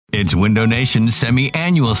It's Window Nation's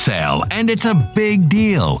semi-annual sale, and it's a big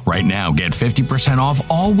deal. Right now, get 50% off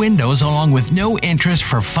all windows along with no interest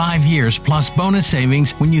for 5 years plus bonus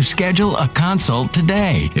savings when you schedule a consult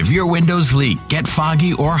today. If your windows leak, get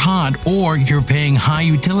foggy or hot, or you're paying high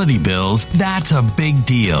utility bills, that's a big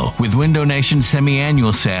deal. With Window Nation's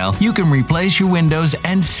semi-annual sale, you can replace your windows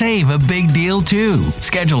and save a big deal too.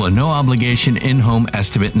 Schedule a no-obligation in-home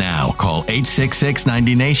estimate now. Call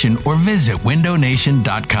 866-90-NATION or visit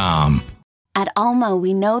windownation.com. At Alma,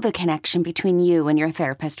 we know the connection between you and your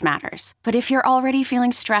therapist matters. But if you're already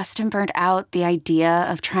feeling stressed and burnt out, the idea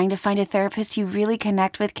of trying to find a therapist you really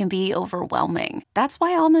connect with can be overwhelming. That's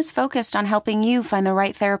why Alma's focused on helping you find the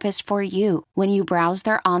right therapist for you. When you browse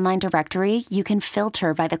their online directory, you can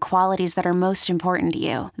filter by the qualities that are most important to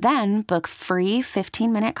you. Then book free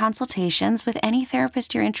 15-minute consultations with any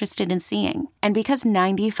therapist you're interested in seeing. And because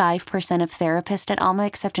 95% of therapists at Alma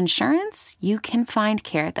accept insurance, you can find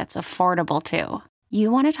care that's affordable too.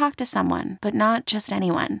 You want to talk to someone, but not just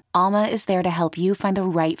anyone. Alma is there to help you find the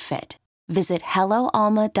right fit. Visit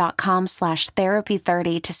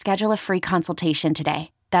helloalma.com/therapy30 to schedule a free consultation today.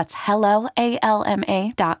 That's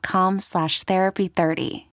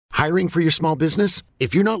helloalma.com/therapy30. Hiring for your small business?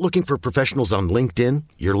 If you're not looking for professionals on LinkedIn,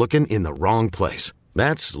 you're looking in the wrong place.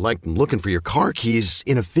 That's like looking for your car keys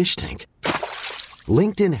in a fish tank.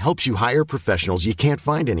 LinkedIn helps you hire professionals you can't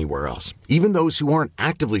find anywhere else, even those who aren't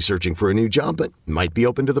actively searching for a new job but might be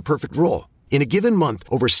open to the perfect role. In a given month,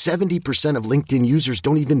 over 70% of LinkedIn users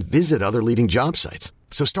don't even visit other leading job sites.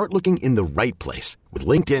 So start looking in the right place. With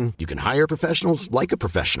LinkedIn, you can hire professionals like a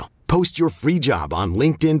professional. Post your free job on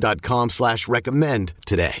linkedin.com/recommend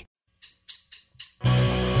today.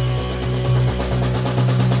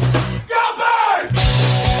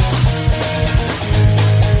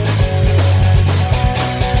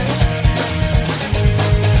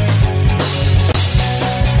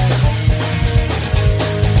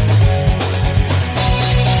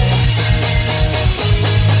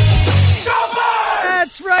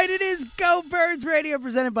 Right, it is Go Birds Radio,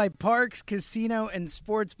 presented by Parks Casino and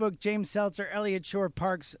Sportsbook. James Seltzer, Eliot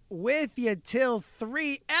Shorr-Parks with you till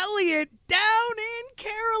 3. Eliot down in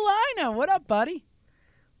Carolina. What up, buddy?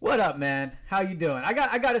 What up, man? How you doing? I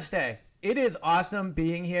got to say, it is awesome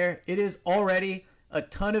being here. It is already a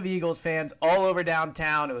ton of Eagles fans all over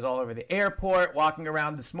downtown. It was all over the airport, walking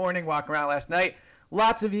around this morning, walking around last night.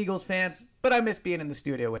 Lots of Eagles fans, but I miss being in the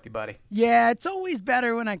studio with you, buddy. Yeah, it's always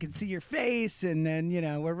better when I can see your face, and then, you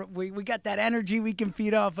know, we got that energy we can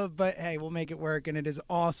feed off of, but hey, we'll make it work, and it is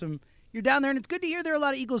awesome. You're down there, and it's good to hear there are a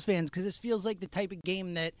lot of Eagles fans, because this feels like the type of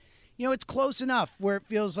game that, you know, it's close enough where it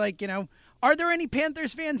feels like, you know, are there any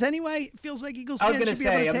Panthers fans anyway? It feels like Eagles fans should be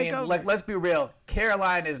able to take over. Like, let's be real.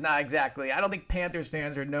 Carolina is not exactly, I don't think Panthers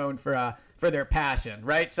fans are known for their passion,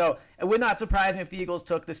 right? So it would not surprise me if the Eagles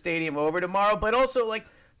took the stadium over tomorrow. But also, like,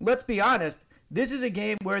 let's be honest, this is a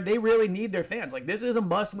game where they really need their fans. Like, this is a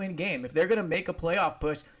must-win game. If they're going to make a playoff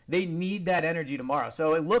push, they need that energy tomorrow.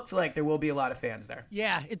 So it looks like there will be a lot of fans there.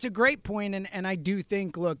 Yeah, it's a great point, and I do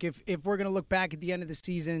think, look, if we're going to look back at the end of the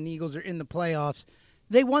season and the Eagles are in the playoffs,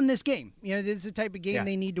 they won this game. You know, this is the type of game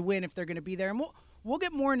they need to win if they're going to be there. And we'll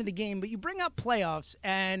get more into the game, but you bring up playoffs,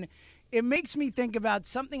 and it makes me think about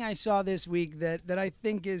something I saw this week that I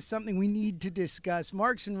think is something we need to discuss.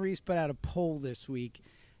 Marks and Reese put out a poll this week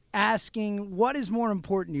asking what is more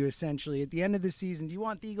important to you, essentially, at the end of the season. Do you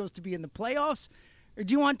want the Eagles to be in the playoffs, or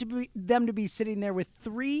do you want them to be sitting there with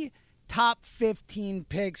 3 top 15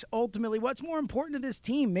 picks? Ultimately, what's more important to this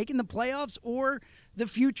team, making the playoffs or the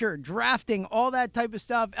future, drafting, all that type of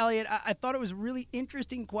stuff? Eliot, I thought it was a really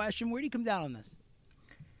interesting question. Where do you come down on this?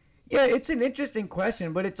 Yeah, it's an interesting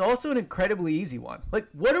question, but it's also an incredibly easy one. Like,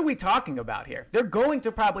 what are we talking about here? They're going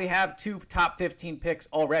to probably have 2 top 15 picks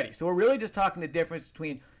already. So we're really just talking the difference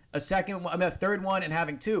between a third one and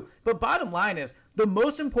having 2. But bottom line is, the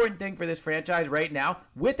most important thing for this franchise right now,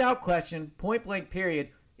 without question, point blank period,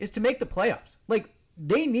 is to make the playoffs. Like,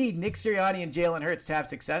 they need Nick Sirianni and Jalen Hurts to have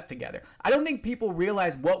success together. I don't think people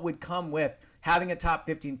realize what would come with having a top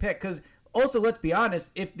 15 pick, because also, let's be honest,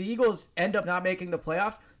 if the Eagles end up not making the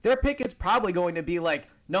playoffs, their pick is probably going to be like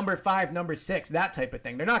number 5, number 6, that type of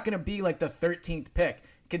thing. They're not going to be like the 13th pick,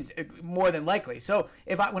 more than likely. So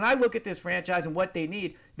when I look at this franchise and what they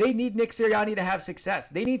need Nick Sirianni to have success.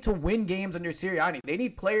 They need to win games under Sirianni. They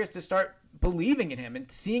need players to start believing in him and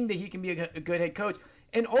seeing that he can be a good head coach.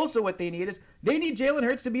 And also what they need is they need Jalen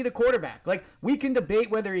Hurts to be the quarterback. Like, we can debate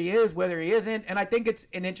whether he is, whether he isn't, and I think it's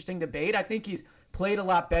an interesting debate. I think he's played a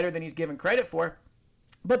lot better than he's given credit for.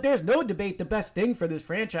 But there's no debate the best thing for this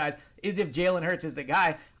franchise is if Jalen Hurts is the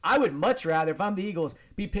guy. I would much rather, if I'm the Eagles,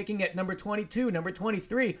 be picking at number 22, number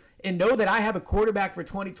 23, and know that I have a quarterback for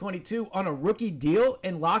 2022 on a rookie deal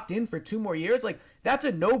and locked in for 2 more years. Like, that's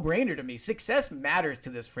a no-brainer to me. Success matters to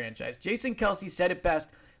this franchise. Jason Kelce said it best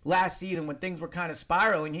last season when things were kind of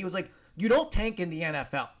spiraling. He was like, you don't tank in the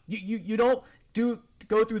NFL. You don't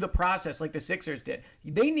go through the process like the Sixers did.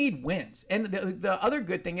 They need wins. And the other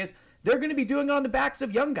good thing is, they're going to be doing it on the backs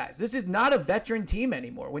of young guys. This is not a veteran team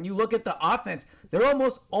anymore. When you look at the offense, they're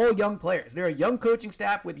almost all young players. They're a young coaching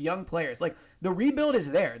staff with young players. Like, the rebuild is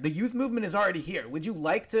there. The youth movement is already here. Would you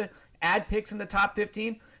like to add picks in the top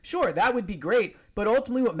 15? Sure, that would be great. But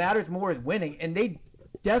ultimately what matters more is winning, and they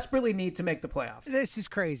desperately need to make the playoffs. This is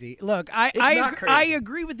crazy. Look, I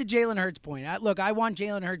agree with the Jalen Hurts point. I want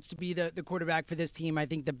Jalen Hurts to be the quarterback for this team. I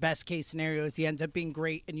think the best case scenario is he ends up being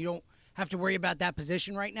great, and you don't have to worry about that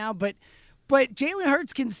position right now. But Jalen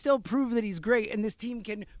Hurts can still prove that he's great, and this team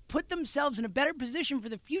can put themselves in a better position for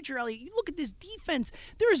the future, Elliot. You look at this defense.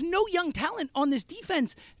 There is no young talent on this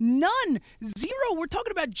defense. None. Zero. We're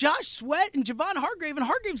talking about Josh Sweat and Javon Hargrave, and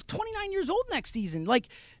Hargrave's 29 years old next season. Like,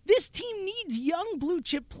 this team needs young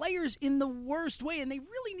blue-chip players in the worst way, and they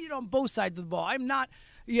really need it on both sides of the ball. I'm not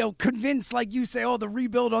convinced, like you say, the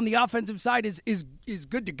rebuild on the offensive side is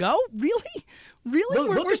good to go. Really?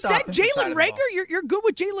 We're set. Jalen Reagor, you're good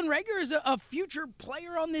with Jalen Reagor as a future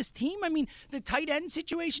player on this team. I mean, the tight end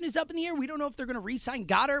situation is up in the air. We don't know if they're going to re-sign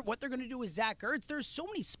Goddard, what they're going to do with Zach Ertz. There's so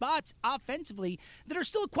many spots offensively that are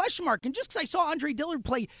still a question mark. And just because I saw Andre Dillard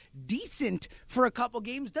play decent for a couple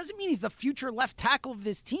games doesn't mean he's the future left tackle of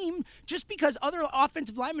this team. Just because other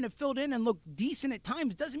offensive linemen have filled in and looked decent at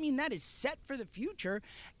times doesn't mean that is set for the future.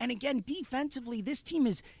 And again, defensively, this team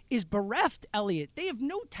is bereft, Elliot. They have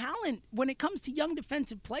no talent when it comes to young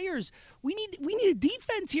defensive players. We need a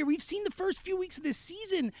defense here. We've seen the first few weeks of this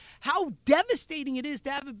season how devastating it is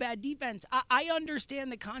to have a bad defense. I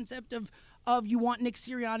understand the concept of you want Nick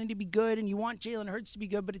Sirianni to be good and you want Jalen Hurts to be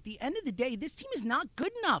good, but at the end of the day, this team is not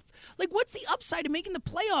good enough. Like, what's the upside of making the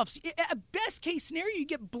playoffs? At best case scenario, you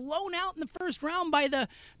get blown out in the first round by the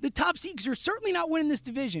top seed, because you're certainly not winning this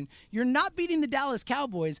division. You're not beating the Dallas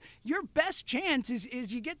Cowboys. Your best chance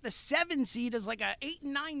is you get the 7 seed as like a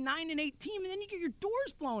 8-9, 9-8 team, and then you get your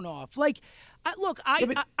doors blown off. Like,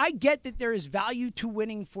 I get that there is value to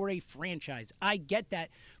winning for a franchise. I get that.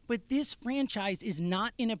 But this franchise is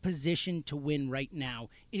not in a position to win right now.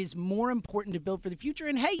 It is more important to build for the future.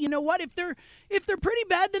 And hey, you know what? If they're pretty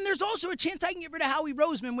bad, then there's also a chance I can get rid of Howie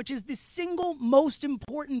Roseman, which is the single most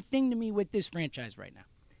important thing to me with this franchise right now.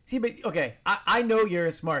 See, but okay, I know you're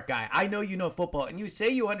a smart guy. I know you know football, and you say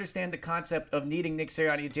you understand the concept of needing Nick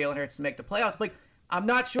Sirianni and Jalen Hurts to make the playoffs. But I'm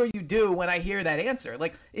not sure you do when I hear that answer.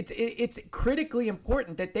 Like, it's critically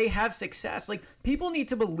important that they have success. Like, people need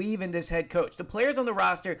to believe in this head coach. The players on the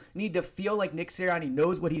roster need to feel like Nick Sirianni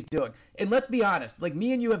knows what he's doing. And let's be honest, like,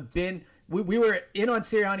 me and you have been we were in on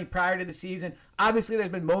Sirianni prior to the season. Obviously, there's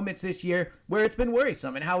been moments this year where it's been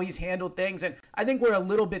worrisome and how he's handled things. And I think we're a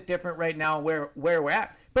little bit different right now where we're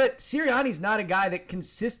at. But Sirianni's not a guy that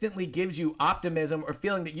consistently gives you optimism or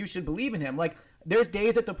feeling that you should believe in him. Like, there's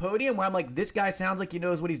days at the podium where I'm like, this guy sounds like he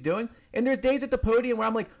knows what he's doing. And there's days at the podium where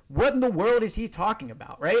I'm like, what in the world is he talking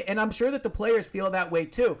about, right? And I'm sure that the players feel that way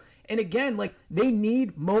too. And again, like, they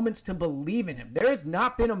need moments to believe in him. There has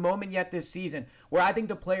not been a moment yet this season where I think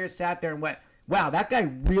the players sat there and went, wow, that guy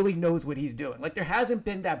really knows what he's doing. Like, there hasn't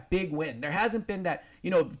been that big win. There hasn't been that,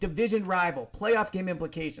 division rival, playoff game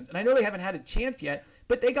implications. And I know they haven't had a chance yet,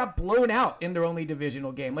 but they got blown out in their only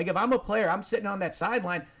divisional game. Like, if I'm a player, I'm sitting on that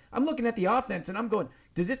sideline, I'm looking at the offense and I'm going,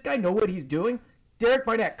 does this guy know what he's doing? Derek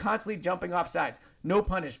Barnett constantly jumping off sides. No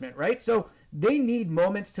punishment, right? So they need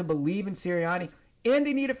moments to believe in Sirianni, and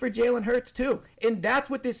they need it for Jalen Hurts too. And that's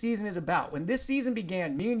what this season is about. When this season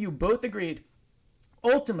began, me and you both agreed,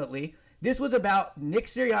 ultimately, this was about Nick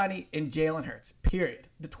Sirianni and Jalen Hurts, period.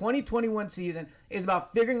 The 2021 season is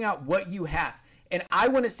about figuring out what you have. And I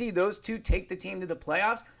want to see those two take the team to the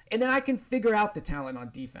playoffs, and then I can figure out the talent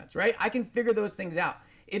on defense, right? I can figure those things out.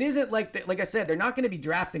 It isn't like I said, they're not going to be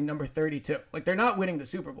drafting number 32. Like, they're not winning the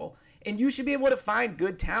Super Bowl. And you should be able to find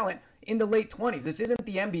good talent in the late 20s. This isn't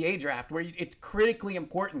the NBA draft where it's critically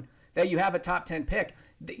important that you have a top 10 pick.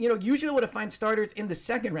 You should be able to find starters in the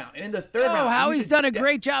second round and in the third round. Oh, Howie's done a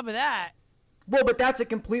great job of that. Well, but that's a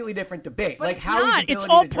completely different debate. But like, it's Howie's not. It's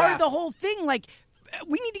all part of the whole thing. Like,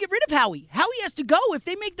 we need to get rid of Howie. Howie has to go. If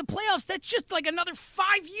they make the playoffs, that's just like another 5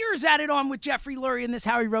 years added on with Jeffrey Lurie and this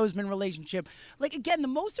Howie Roseman relationship. Like, again, the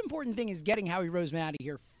most important thing is getting Howie Roseman out of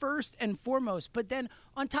here first and foremost. But then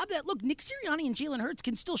on top of that, look, Nick Sirianni and Jalen Hurts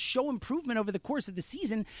can still show improvement over the course of the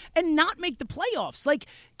season and not make the playoffs. Like,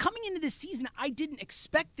 coming into this season, I didn't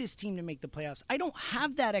expect this team to make the playoffs. I don't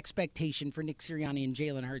have that expectation for Nick Sirianni and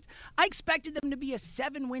Jalen Hurts. I expected them to be a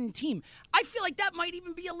 7-win team. I feel like that might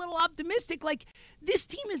even be a little optimistic. Like, this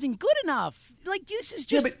team isn't good enough. Like, this is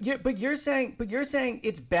just... Yeah, but you're saying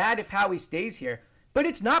it's bad if Howie stays here. But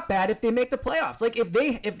it's not bad if they make the playoffs. Like,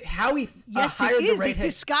 if Howie hired the right It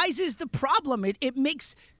disguises the problem. It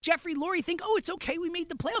makes Jeffrey Lurie think, oh, it's okay, we made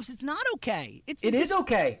the playoffs. It's not okay. It is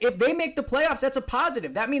okay. If they make the playoffs, that's a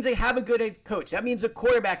positive. That means they have a good head coach. That means the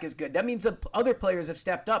quarterback is good. That means the other players have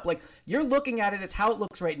stepped up. Like, you're looking at it as how it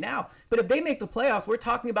looks right now. But if they make the playoffs, we're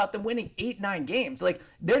talking about them winning 8-9 games. Like,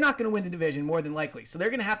 they're not going to win the division more than likely. So they're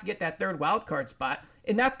going to have to get that third wild card spot.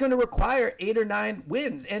 And that's going to require 8 or 9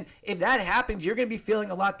 wins. And if that happens, you're going to be feeling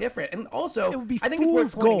a lot different. And also, I think it's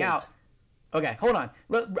worth pointing out. Okay, hold on.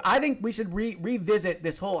 I think we should revisit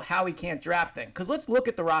this whole Howie can't draft thing. Because let's look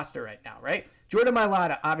at the roster right now, right? Jordan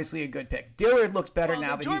Mailata, obviously a good pick. Dillard looks better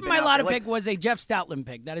now that he's been out there. Jordan Mailata pick was a Jeff Stoutland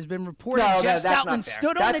pick. That has been reported. Jeff Stoutland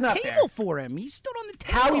stood on the table for him. He stood on the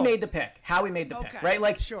table. Howie made the pick, right?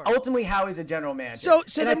 Like, sure. Ultimately, Howie's a general manager.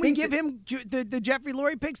 So then we give him the Jeffrey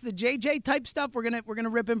Lurie picks, the JJ type stuff. We're gonna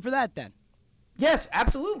rip him for that then. Yes,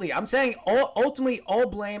 absolutely. I'm saying ultimately all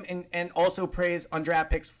blame and also praise on draft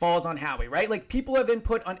picks falls on Howie, right? Like, people have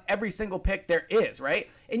input on every single pick there is, right?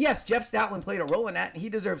 And yes, Jeff Stoutland played a role in that, and he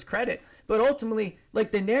deserves credit. But ultimately,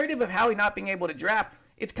 like, the narrative of Howie not being able to draft,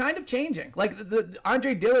 it's kind of changing. Like, the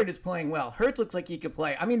Andre Dillard is playing well. Hurts looks like he could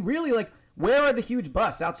play. I mean, really, like, where are the huge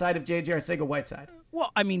busts outside of J.J. Arcega-Whiteside? Well,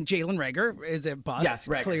 I mean, Jalen Reagor is a bust, yes,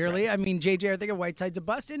 clearly. Right. I mean, J.J. Arcega-Whiteside's a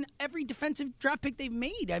bust, and every defensive draft pick they've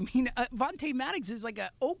made. I mean, Vontae Maddox is like a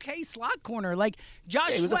okay slot corner. Like,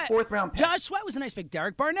 Josh Sweat. He was a fourth-round pick. Josh Sweat was a nice pick.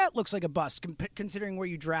 Derek Barnett looks like a bust, considering where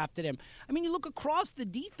you drafted him. I mean, you look across the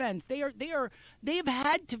defense, they have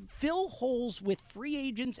had to fill holes with free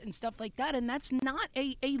agents and stuff like that, and that's not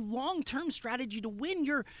a long-term strategy to win.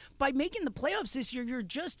 By making the playoffs this year, you're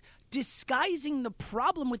just disguising the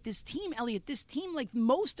problem with this team, Elliot. This team, like,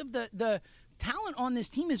 most of the talent on this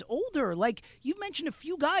team is older. Like, you mentioned a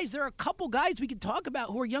few guys. There are a couple guys we could talk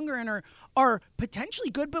about who are younger and are potentially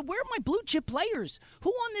good, but where are my blue chip players?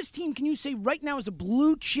 Who on this team can you say right now is a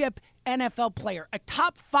blue chip NFL player, a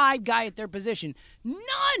top 5 guy at their position? None.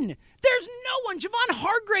 There's no one. Javon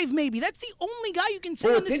Hargrave, maybe. That's the only guy you can say.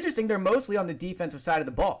 Well, it's interesting. They're mostly on the defensive side of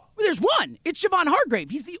the ball. Well, there's one. It's Javon Hargrave.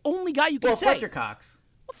 He's the only guy you can say. Well, Fletcher Cox.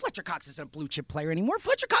 Well, Fletcher Cox isn't a blue chip player anymore.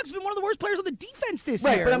 Fletcher Cox has been one of the worst players on the defense this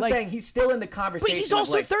year. Right, but I'm saying he's still in the conversation. But he's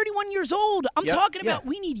also 31 years old. I'm talking about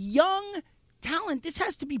we need young talent. This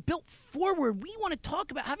has to be built forward. We want to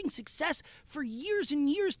talk about having success for years and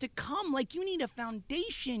years to come. Like, you need a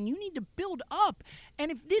foundation. You need to build up. And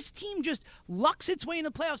if this team just lucks its way in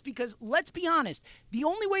the playoffs, because let's be honest, the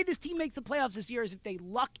only way this team makes the playoffs this year is if they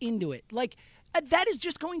luck into it. Like, that is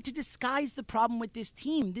just going to disguise the problem with this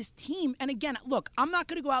team. And again, look, I'm not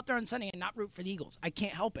going to go out there on Sunday and not root for the Eagles. I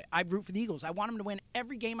can't help it. I root for the Eagles. I want them to win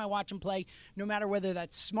every game I watch them play, no matter whether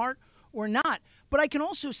that's smart or not. But I can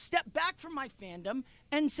also step back from my fandom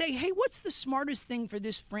and say, hey, what's the smartest thing for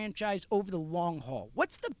this franchise over the long haul?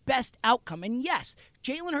 What's the best outcome? And yes,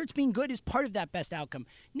 Jalen Hurts being good is part of that best outcome.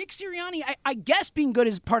 Nick Sirianni, I guess being good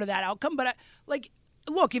is part of that outcome, but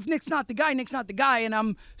look, if Nick's not the guy, Nick's not the guy, and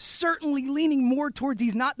I'm certainly leaning more towards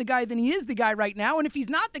he's not the guy than he is the guy right now, and if he's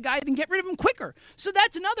not the guy, then get rid of him quicker. So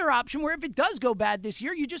that's another option where if it does go bad this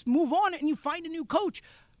year, you just move on and you find a new coach,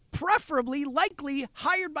 preferably, likely,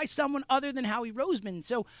 hired by someone other than Howie Roseman.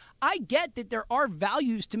 So I get that there are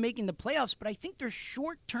values to making the playoffs, but I think they're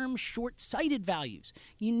short-term, short-sighted values.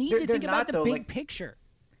 You need to think about the big picture.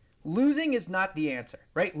 Losing is not the answer,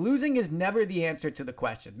 right? Losing is never the answer to the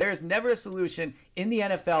question. There is never a solution in the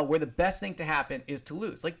NFL where the best thing to happen is to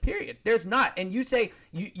lose. Like, period. There's not. And you say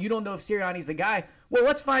you don't know if Sirianni's the guy. Well,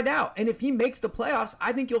 let's find out. And if he makes the playoffs,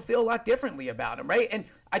 I think you'll feel a lot differently about him, right? And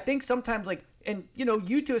I think sometimes, like, and, you know,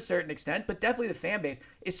 you to a certain extent, but definitely the fan base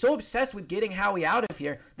is so obsessed with getting Howie out of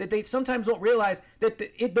here that they sometimes don't realize that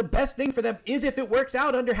the best thing for them is if it works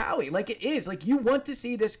out under Howie. Like, it is. Like, you want to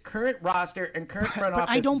see this current roster and current front office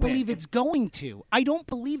I don't win. believe it's going to. I don't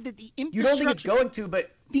believe that the infrastructure... You don't think it's going to,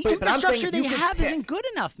 but... The infrastructure they have pick. isn't good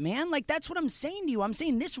enough, man. Like, that's what I'm saying to you. I'm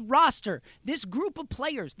saying this roster, this group of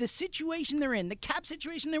players, the situation they're in, the cap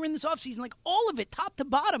situation they're in this offseason, like all of it, top to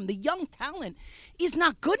bottom, the young talent is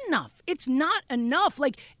not good enough. It's not enough.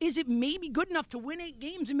 Like, is it maybe good enough to win 8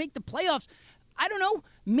 games and make the playoffs? I don't know,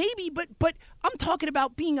 maybe, but I'm talking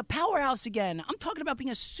about being a powerhouse again. I'm talking about being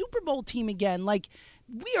a Super Bowl team again. Like,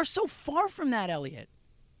 we are so far from that, Elliot.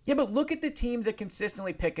 Yeah, but look at the teams that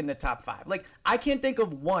consistently pick in the top 5. Like, I can't think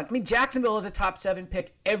of one. I mean, Jacksonville is a top 7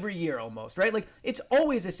 pick every year almost, right? Like, it's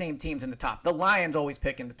always the same teams in the top. The Lions always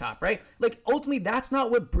pick in the top, right? Like, ultimately, that's not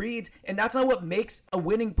what breeds, and that's not what makes a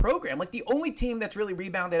winning program. Like, the only team that's really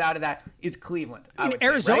rebounded out of that is Cleveland.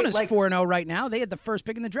 Arizona's right? 4-0 right now. They had the first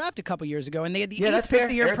pick in the draft a couple years ago, and they had the 8th pick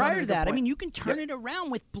the year Arizona's prior to that. point. I mean, you can turn it around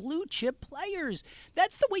with blue-chip players.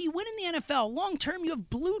 That's the way you win in the NFL. Long-term, you have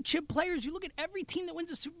blue-chip players. You look at every team that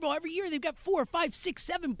wins a Super Bowl every year. They've got 4, 5, 6,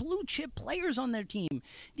 7 blue-chip players on their team.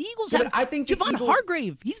 The Eagles have Javon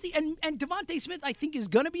Hargrave. He's and Devontae Smith, I think, is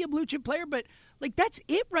going to be a blue-chip player, but like that's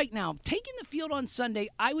it right now. Taking the field on Sunday,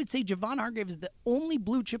 I would say Javon Hargrave is the only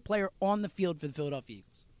blue-chip player on the field for the Philadelphia Eagles.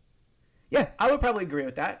 Yeah, I would probably agree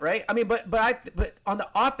with that, right? I mean, but on the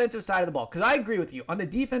offensive side of the ball, because I agree with you, on the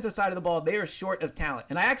defensive side of the ball, they are short of talent.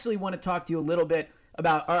 And I actually want to talk to you a little bit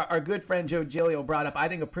about our good friend Joe Giglio brought up, I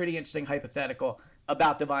think, a pretty interesting hypothetical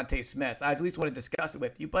about Devontae Smith. I at least want to discuss it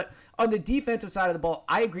with you. But on the defensive side of the ball,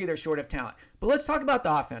 I agree they're short of talent. But let's talk about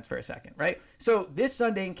the offense for a second, right? So this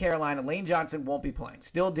Sunday in Carolina, Lane Johnson won't be playing,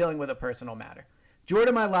 still dealing with a personal matter.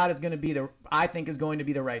 Jordan Mailata is going to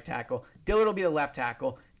be the right tackle. Dillard will be the left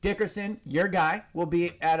tackle. Dickerson, your guy, will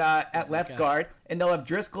be at left guard, and they'll have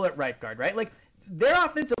Driscoll at right guard, right? Like, their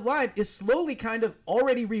offensive line is slowly kind of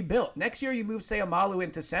already rebuilt. Next year, you move Sayamalu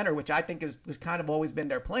into center, which I think has kind of always been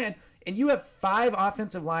their plan, and you have 5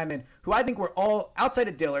 offensive linemen who I think were all outside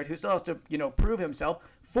of Dillard, who still has to, prove himself.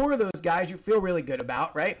 4 of those guys you feel really good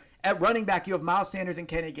about, right? At running back, you have Miles Sanders and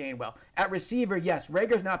Kenny Gainwell. At receiver, yes,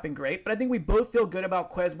 Rager's not been great, but I think we both feel good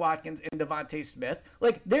about Quez Watkins and Devontae Smith.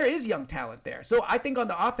 Like, there is young talent there. So I think on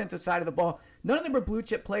the offensive side of the ball, none of them are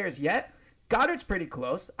blue-chip players yet. Goddard's pretty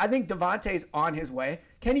close. I think Devontae's on his way.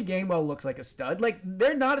 Kenny Gainwell looks like a stud. Like,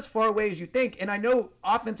 they're not as far away as you think. And I know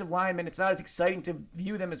offensive linemen, it's not as exciting to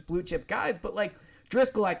view them as blue-chip guys, but, like,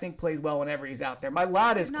 Driscoll, I think, plays well whenever he's out there.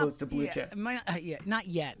 Mailata is close to blue chip. Not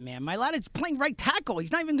yet, man. Mailata's playing right tackle.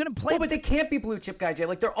 He's not even going to play. Well, but they can't be blue chip guys yet.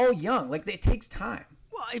 Like, they're all young. Like, it takes time.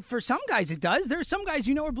 Well, for some guys it does. There's some guys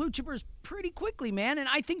are blue chippers pretty quickly, man. And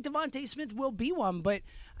I think Devontae Smith will be one. But,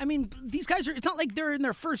 I mean, these guys it's not like they're in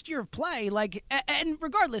their first year of play. Like, and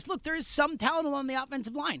regardless, look, there is some talent along the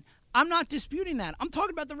offensive line. I'm not disputing that. I'm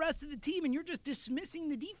talking about the rest of the team, and you're just dismissing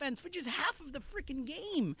the defense, which is half of the freaking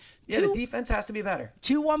game. Yeah, the defense has to be better.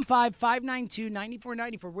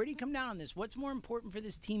 215-592-9494. Where do you come down on this? What's more important for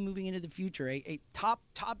this team moving into the future? A top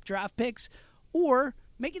draft picks or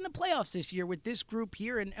making the playoffs this year with this group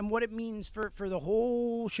here and what it means for the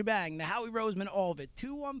whole shebang, the Howie Roseman, all of it.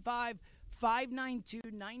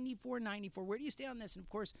 215-592-9494. Where do you stay on this? And, of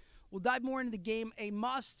course, we'll dive more into the game. A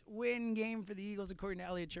must-win game for the Eagles, according to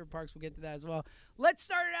Eliot Shorr-Parks. We'll get to that as well. Let's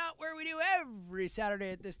start it out where we do every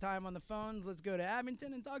Saturday at this time on the phones. Let's go to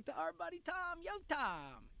Abington and talk to our buddy Tom. Yo,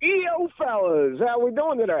 Tom. Yo, fellas. How we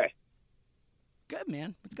doing today? Good,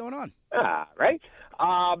 man. What's going on? Right.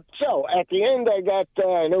 So, at the end, I got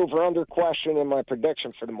an over-under question in my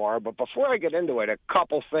prediction for tomorrow. But before I get into it, a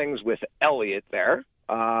couple things with Eliot there.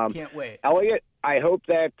 Can't wait. Eliot, I hope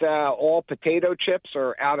that all potato chips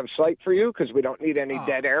are out of sight for you because we don't need any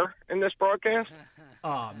dead air in this broadcast.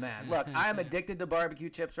 Oh, man. Look, I'm addicted to barbecue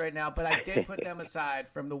chips right now, but I did put them aside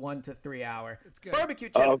from the 1 to 3 hour. Barbecue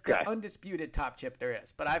chips, the undisputed top chip there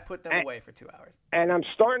is, but I put them away for 2 hours. And I'm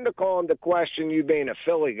starting to call into question you being a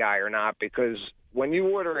Philly guy or not because when you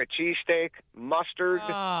order a cheesesteak, mustard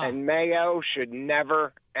and mayo should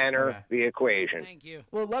never enter the equation. Thank you.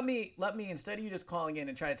 Well, let me instead of you just calling in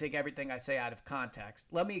and trying to take everything I say out of context,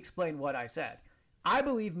 let me explain what I said. I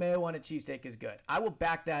believe mayo on a cheesesteak is good. I will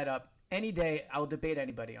back that up any day. I will debate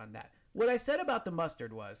anybody on that. What I said about the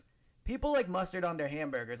mustard was people like mustard on their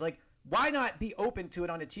hamburgers. Like, why not be open to it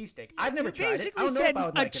on a cheesesteak? I've never tried it. I don't know if I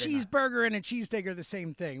would like it or not. A cheeseburger and a cheesesteak are the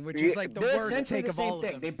same thing, which is like the worst take of all of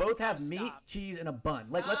them. They both have meat, cheese, and a bun.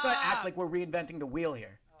 Like, let's not act like we're reinventing the wheel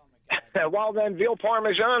here. Well, then veal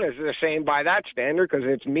parmesan is the same by that standard because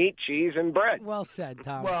it's meat, cheese, and bread. Well said,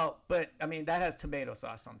 Tom. Well, but, I mean, that has tomato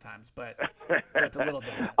sauce sometimes, but so it's a little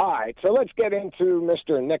different. All right, so let's get into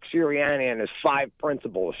Mr. Nick Sirianni and his 5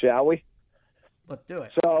 principles, shall we? Let's do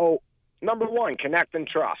it. So, number 1, connect and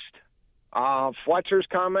trust. Fletcher's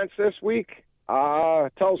comments this week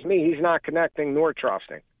tells me he's not connecting nor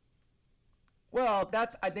trusting. Well,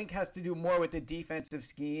 that's, I think, has to do more with the defensive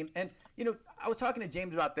scheme. And, I was talking to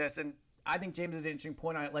James about this, and I think James has an interesting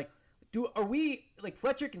point on it. Like,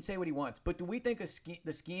 Fletcher can say what he wants, but do we think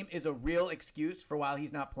the scheme is a real excuse for why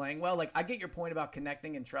he's not playing well? Like, I get your point about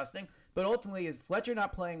connecting and trusting, but ultimately, is Fletcher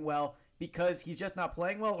not playing well because he's just not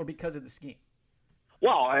playing well or because of the scheme?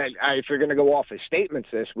 Well, if you're going to go off his statements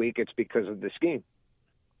this week, it's because of the scheme.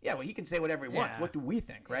 Yeah, well, he can say whatever he wants. What do we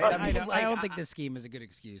think, right? I don't think this scheme is a good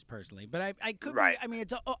excuse, personally. But I could right. I mean,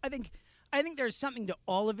 I think there's something to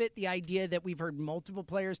all of it. The idea that we've heard multiple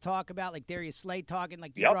players talk about, like Darius Slay talking,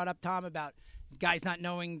 like you brought up, Tom, about guys not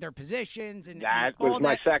knowing their positions. That was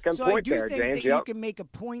my second point there, James. So I do think that you can make a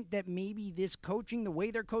point that maybe this coaching, the way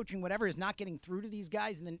they're coaching, whatever, is not getting through to these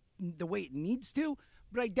guys and the way it needs to.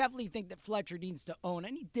 But I definitely think that Fletcher needs to own,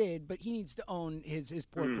 and he did, but he needs to own his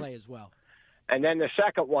poor play as well. And then the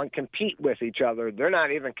second one, compete with each other. They're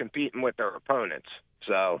not even competing with their opponents.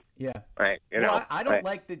 So, right, I don't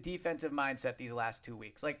like the defensive mindset these last 2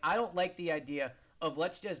 weeks. Like, I don't like the idea of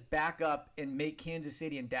let's just back up and make Kansas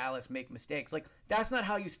City and Dallas make mistakes. Like, that's not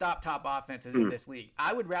how you stop top offenses in this league.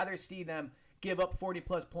 I would rather see them give up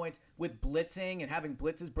 40-plus points with blitzing and having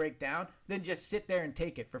blitzes break down than just sit there and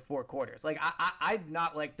take it for 4 quarters. Like, I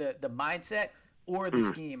not like the mindset or the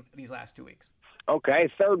scheme these last 2 weeks. Okay,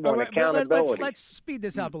 third one, accountability. Let's speed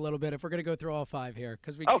this up a little bit if we're going to go through all 5 here.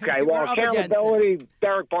 Accountability,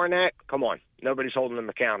 Derek Barnett, come on. Nobody's holding him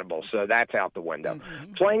accountable, so that's out the window.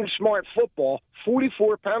 Playing smart football,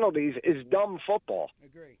 44 penalties is dumb football.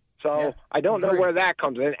 Agree. So I don't know where that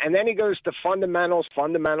comes in. And then he goes to fundamentals.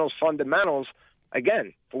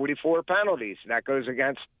 Again, 44 penalties. That goes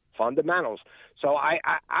against fundamentals. So I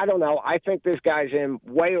don't know. I think this guy's in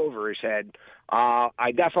way over his head.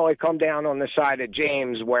 I definitely come down on the side of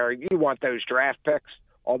James where you want those draft picks,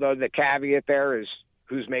 although the caveat there is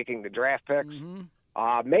who's making the draft picks.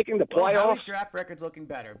 Making the playoffs. Well, his draft record's looking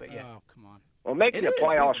better, but yeah. Oh, come on. Well, making the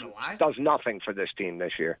playoffs does nothing for this team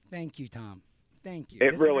this year. Thank you, Tom. Thank you.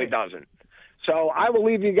 It really doesn't. So I will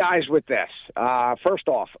leave you guys with this. First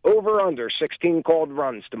off, over/under 16 called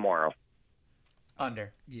runs tomorrow.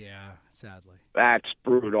 Under. Yeah, sadly. That's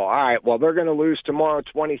brutal. All right, well, they're going to lose tomorrow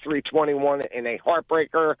 23-21 in a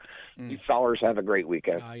heartbreaker. You fellers have a great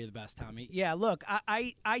weekend. Oh, you're the best, Tommy. Yeah, look,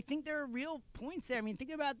 I think there are real points there. I mean,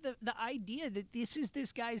 think about the idea that this is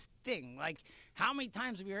this guy's thing. Like, how many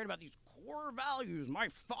times have you heard about these core values, my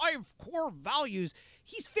 5 core values?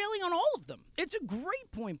 He's failing on all of them. It's a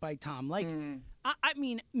great point by Tom. Like, I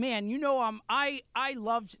mean, man, I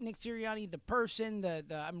loved Nick Sirianni, the person,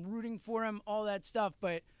 I'm rooting for him, all that stuff.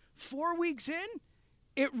 But 4 weeks in,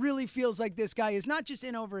 it really feels like this guy is not just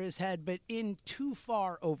in over his head, but in too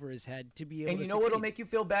far over his head to be able to succeed. And you know what'll make you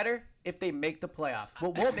feel better? If they make the playoffs.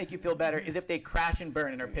 What won't make you feel better is if they crash and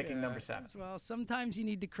burn and are picking number 7. Well, sometimes you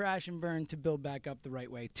need to crash and burn to build back up the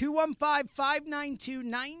right way.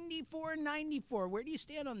 215-592-9494. Where do you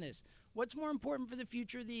stand on this? What's more important for the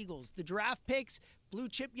future of the Eagles? The draft picks,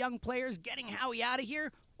 blue-chip young players, getting Howie out of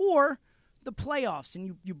here, or the playoffs?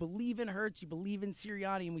 And you believe in Hurts, you believe in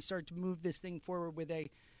Sirianni, and we start to move this thing forward with a,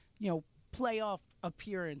 playoff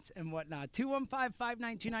appearance and whatnot.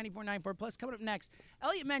 215-592-9494. Plus, coming up next,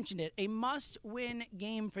 Elliot mentioned it, a must-win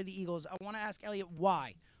game for the Eagles. I want to ask Elliot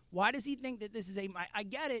why. Why does he think that this is I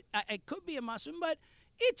get it, it could be a must-win, but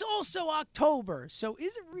it's also October. So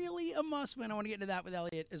is it really a must-win? I want to get into that with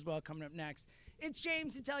Elliot as well coming up next. It's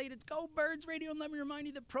James, it's Elliot, it's Go Birds Radio, and let me remind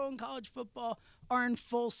you that pro and college football are in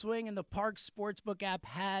full swing, and the Parks Sportsbook app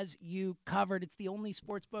has you covered. It's the only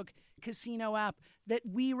sportsbook casino app that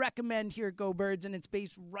we recommend here at Go Birds, and it's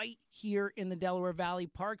based right here in the Delaware Valley.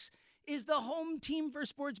 Parks is the home team for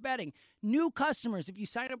sports betting. New customers, if you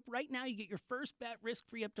sign up right now, you get your first bet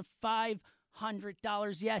risk-free up to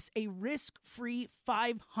 $500. Yes, a risk-free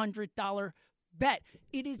 $500 bet.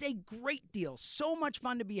 It is a great deal. So much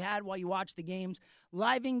fun to be had while you watch the games.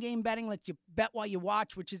 Live in-game betting lets you bet while you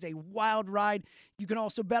watch, which is a wild ride. You can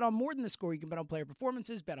also bet on more than the score. You can bet on player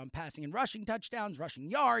performances, bet on passing and rushing touchdowns, rushing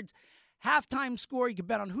yards, halftime score. You can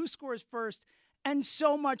bet on who scores first, and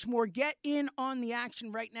so much more. Get in on the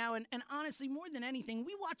action right now. And honestly, more than anything,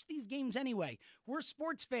 we watch these games anyway. We're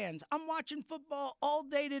sports fans. I'm watching football all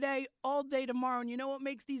day today, all day tomorrow. And you know what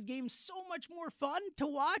makes these games so much more fun to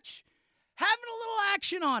watch? Having a little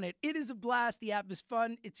action on it. It is a blast. The app is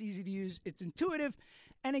fun. It's easy to use. It's intuitive.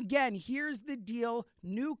 And again, here's the deal.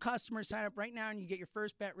 New customers sign up right now and you get your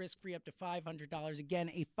first bet risk-free up to $500. Again,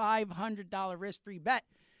 a $500 risk-free bet.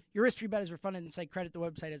 Your risk-free bet is refunded and site credit. The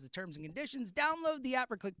website has the terms and conditions. Download the app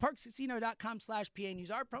or click parkscasino.com/PA and use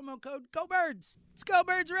our promo code GOBIRDS. It's Go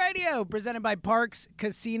Birds Radio, presented by Parks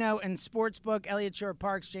Casino and Sportsbook. Eliot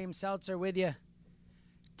Shorr-Parks, James Seltzer with you.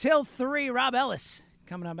 Till 3, Rob Ellis.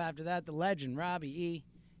 Coming up after that, the legend, Robbie E.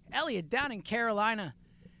 Elliot down in Carolina.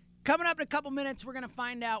 Coming up in a couple minutes, we're going to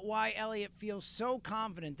find out why Elliot feels so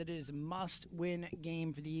confident that it is a must-win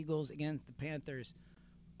game for the Eagles against the Panthers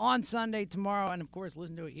on Sunday tomorrow. And, of course,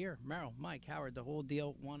 listen to it here. Merrill, Mike, Howard, the whole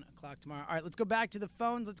deal, 1 o'clock tomorrow. All right, let's go back to the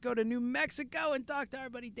phones. Let's go to New Mexico and talk to our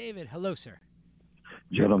buddy David. Hello, sir.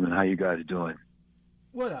 Gentlemen, how you guys doing?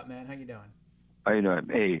 What up, man? How you doing? How you doing?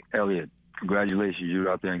 Hey, Elliot, congratulations.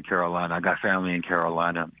 You're out there in Carolina. I got family in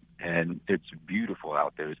Carolina, and it's beautiful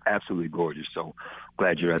out there. It's absolutely gorgeous. So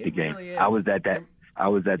glad you're at the game. Really is. I was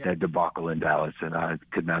at that debacle in Dallas, and I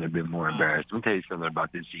could not have been more embarrassed. Let me tell you something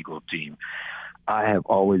about this Eagles team. I have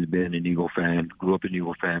always been an Eagle fan, grew up an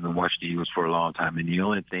Eagle fan, and watched the Eagles for a long time. And the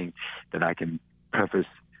only thing that I can preface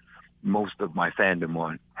most of my fandom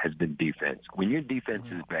on has been defense. When your defense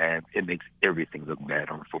is bad, it makes everything look bad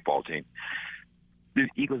on a football team. The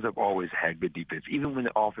Eagles have always had good defense. Even when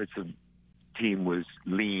the offensive team was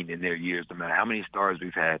lean in their years, no matter how many stars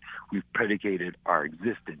we've had, we've predicated our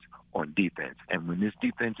existence on defense. And when this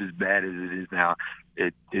defense is bad as it is now,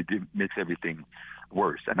 it makes everything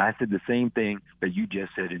worse. And I said the same thing that you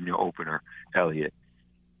just said in your opener, Elliot.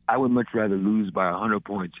 I would much rather lose by 100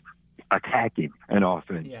 points attacking an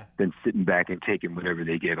offense than sitting back and taking whatever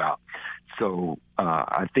they give out. So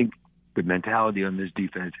I think the mentality on this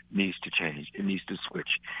defense needs to change. It needs to switch.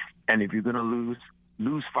 And if you're going to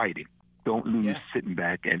lose fighting. Don't lose sitting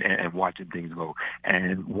back and watching things go.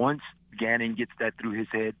 And once Gannon gets that through his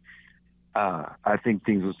head, I think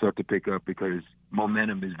things will start to pick up because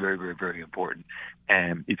momentum is very, very, very important.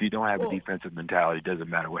 And if you don't have a defensive mentality, it doesn't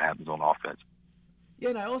matter what happens on offense. Yeah,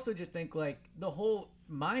 and I also just think, like, the whole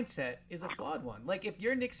mindset is a flawed one. Like, if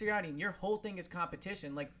you're Nick Sirianni and your whole thing is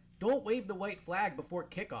competition, like, don't wave the white flag before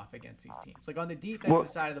kickoff against these teams, like on the defensive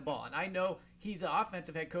side of the ball. And I know he's an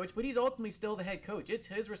offensive head coach, but he's ultimately still the head coach. It's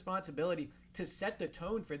his responsibility to set the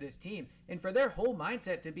tone for this team. And for their whole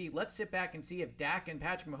mindset to be, let's sit back and see if Dak and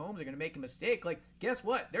Patrick Mahomes are going to make a mistake. Like, guess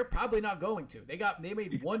what? They're probably not going to. They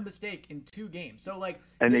made one mistake in 2 games. So, like,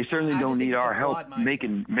 and they certainly don't need our help they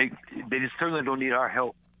just certainly don't need our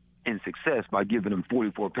help in success by giving them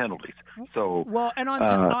 44 penalties. So and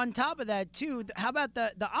on top of that too, how about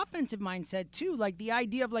the offensive mindset too? Like the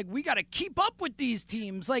idea of like we got to keep up with these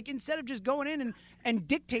teams. Like instead of just going in and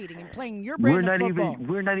dictating and playing your brand of football.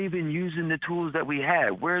 We're not even using the tools that we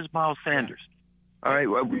have. Where's Miles Sanders? All right,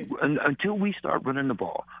 until we start running the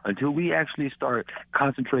ball, until we actually start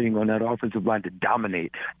concentrating on that offensive line to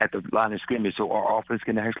dominate at the line of scrimmage so our offense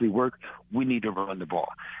can actually work, we need to run the ball.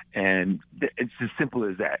 And it's as simple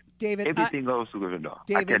as that. David, everything else is going to know.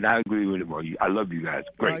 I cannot agree with it more. I love you guys.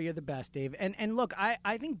 Great. Oh, you're the best, Dave. And look,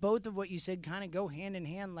 I think both of what you said kind of go hand in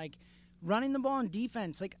hand, like running the ball on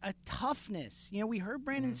defense, like a toughness. You know, we heard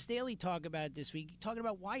Brandon Staley talk about it this week, talking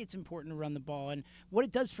about why it's important to run the ball and what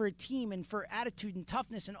it does for a team and for attitude and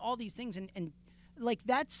toughness and all these things. And like,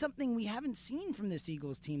 that's something we haven't seen from this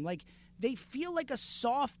Eagles team. Like, they feel like a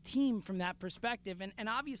soft team from that perspective. And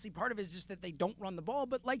obviously part of it is just that they don't run the ball.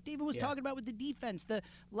 But like David was talking about with the defense, the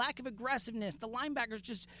lack of aggressiveness, the linebackers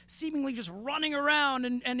just seemingly just running around.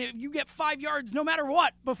 And if you get 5 yards no matter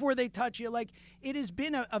what before they touch you, like it has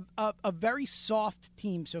been a very soft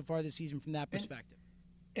team so far this season from that perspective.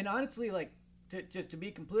 And honestly, like, just to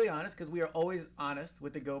be completely honest, because we are always honest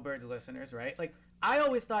with the Go Birds listeners, right? Like, I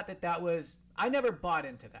always thought that was – I never bought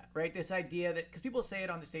into that, right? This idea that – because people say it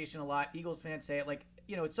on the station a lot. Eagles fans say it. Like,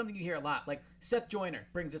 you know, it's something you hear a lot. Like, Seth Joyner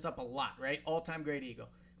brings this up a lot, right? All-time great Eagle.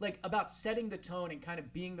 Like, about setting the tone and kind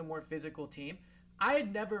of being the more physical team. I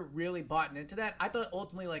had never really bought into that. I thought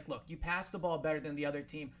ultimately, like, look, you pass the ball better than the other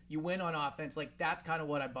team. You win on offense. Like, that's kind of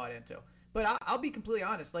what I bought into. But I'll be completely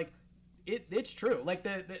honest. Like, it's true. Like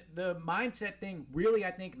the mindset thing really,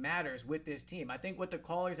 I think, matters with this team. I think what the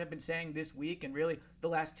callers have been saying this week and really the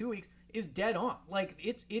last 2 weeks is dead on. Like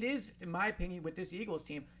it is, in my opinion, with this Eagles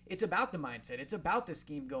team, it's about the mindset. It's about the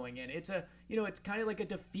scheme going in. It's it's kind of like a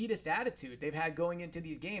defeatist attitude they've had going into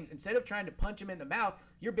these games. Instead of trying to punch him in the mouth,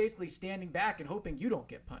 you're basically standing back and hoping you don't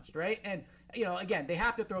get punched, right? And again, they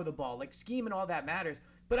have to throw the ball. Like scheme and all that matters.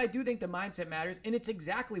 But I do think the mindset matters, and it's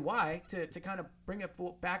exactly why, to kind of bring it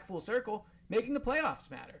back full circle, making the playoffs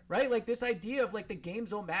matter, right? Like this idea of like the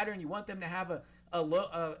games don't matter and you want them to have a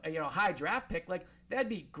high draft pick, like that'd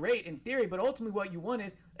be great in theory, but ultimately what you want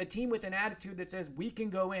is a team with an attitude that says we can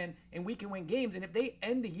go in and we can win games. And if they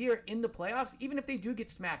end the year in the playoffs, even if they do get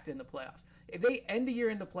smacked in the playoffs, if they end the year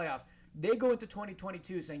in the playoffs, they go into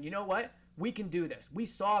 2022 saying, you know what? We can do this. We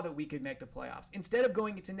saw that we could make the playoffs. Instead of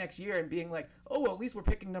going into next year and being like, oh, well, at least we're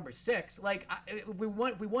picking number 6. Like, if we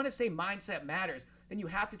want to say mindset matters, then you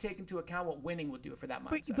have to take into account what winning will do for that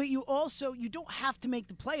mindset. But you don't have to make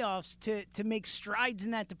the playoffs to make strides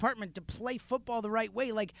in that department, to play football the right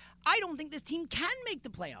way. Like, I don't think this team can make the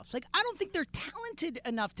playoffs. Like, I don't think they're talented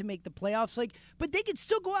enough to make the playoffs. Like, but they could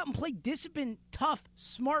still go out and play disciplined, tough,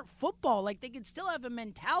 smart football. Like, they could still have a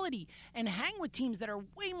mentality and hang with teams that are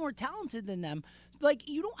way more talented than them like,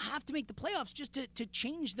 you don't have to make the playoffs just to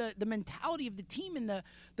change the mentality of the team and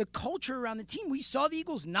the culture around the team. We saw the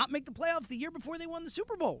Eagles not make the playoffs the year before they won the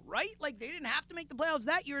Super Bowl, right? Like, they didn't have to make the playoffs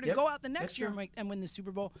that year to go out the next year and win the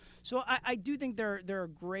Super Bowl. So I do think there are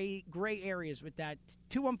gray areas with that.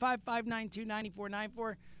 215-592-9494.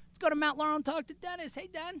 Let's go to Matt Laurel and talk to Dennis. Hey,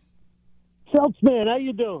 Den. Seltz, man, how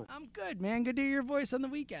you doing? I'm good, man. Good to hear your voice on the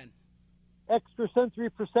weekend. Extrasensory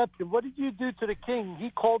perception. What did you do to the King? He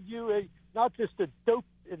called you not just a dope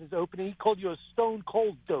in his opening, he called you a stone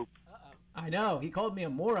cold dope. I know. He called me a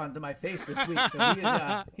moron to my face this week,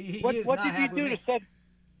 so he is what not did you happy do with to me. set?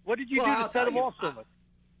 What did you do to set him off so much?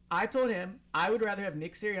 I told him I would rather have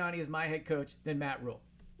Nick Sirianni as my head coach than Matt Rule.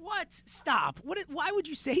 What? Stop. Why would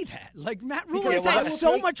you say that? Like, Matt Rule Because has had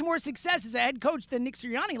so much more success as a head coach than Nick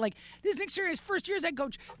Sirianni. Like, this is Nick Sirianni's first year as head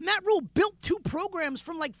coach. Matt Rule built 2 programs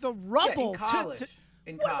from, like, the rubble in college.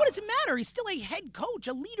 What does it matter? He's still a head coach,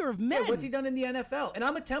 a leader of men. Yeah, what's he done in the NFL? And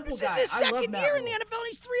I'm a Temple guy. This is his second year in the NFL, and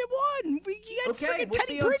he's 3-1. He had freaking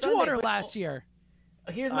Teddy Bridgewater last year.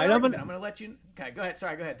 Here's my argument. I'm going to let you. Okay, go ahead.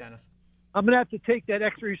 Sorry, go ahead, Dennis. I'm going to have to take that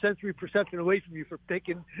extrasensory perception away from you for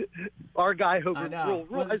picking our guy over Rule.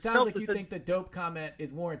 Well, it sounds like you think the dope comment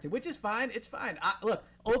is warranted, which is fine. It's fine. Look,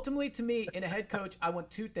 ultimately, to me, in a head coach, I want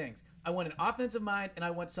 2 things. I want an offensive mind, and I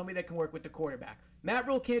want somebody that can work with the quarterback. Matt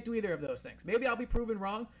Rule can't do either of those things. Maybe I'll be proven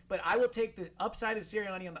wrong, but I will take the upside of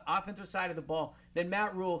Sirianni on the offensive side of the ball than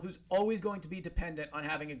Matt Rule, who's always going to be dependent on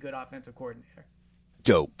having a good offensive coordinator.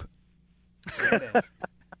 Dope. There it is.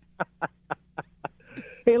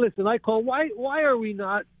 Hey, listen, I call. Why are we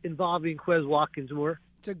not involving Quez Watkins more?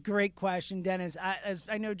 It's a great question, Dennis. As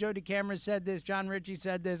I know Joe DeCamera said this, John Ritchie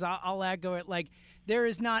said this, I'll echo it. Like, there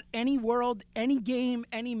is not any world, any game,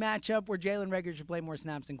 any matchup where Jalen Reagor should play more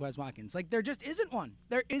snaps than Quez Watkins. Like, there just isn't one.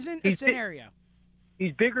 There isn't a scenario.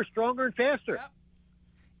 He's bigger, stronger, and faster.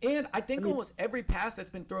 Yep. And I think almost every pass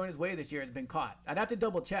that's been thrown his way this year has been caught. I'd have to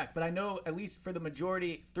double check, but I know at least for the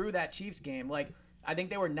majority through that Chiefs game, like, I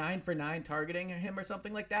think they were 9 for 9 targeting him or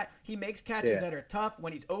something like that. He makes catches that are tough.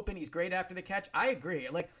 When he's open, he's great after the catch. I agree.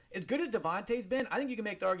 Like, as good as Devontae's been, I think you can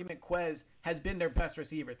make the argument Quez has been their best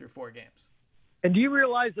receiver through 4 games. And do you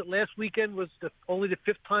realize that last weekend was only the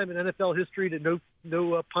 5th time in NFL history that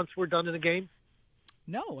no punts were done in a game?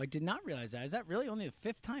 No, I did not realize that. Is that really only the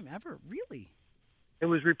 5th time ever? Really? It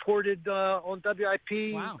was reported on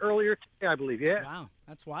WIP earlier today, I believe. Yeah. Wow.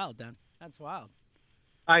 That's wild, Dan. That's wild.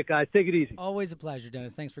 All right, guys, take it easy. Always a pleasure,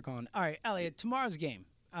 Dennis. Thanks for calling. All right, Elliot, tomorrow's game.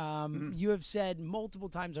 You have said multiple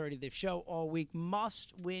times already, they've shown all week,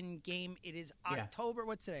 must-win game. It is October.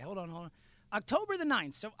 What's today? Hold on. October the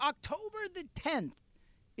 9th. So October the 10th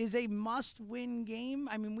is a must-win game.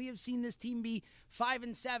 I mean, we have seen this team be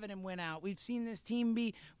 5-7 and win out. We've seen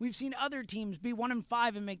other teams be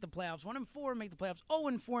 1-5 and make the playoffs, 1-4 and make the playoffs,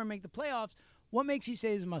 0-4 and make the playoffs. What makes you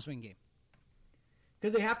say it's a must-win game?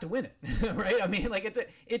 Because they have to win it, right? I mean, like,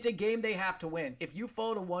 it's a game they have to win. If you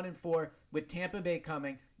fall to 1-4 with Tampa Bay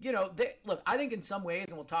coming, look, I think in some ways,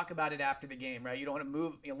 and we'll talk about it after the game, right? You don't want to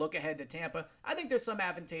move, look ahead to Tampa. I think there's some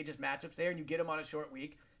advantageous matchups there, and you get them on a short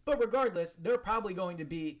week. But regardless, they're probably going to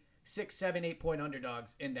be 6, 7, 8-point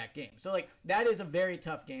underdogs in that game. So, like, that is a very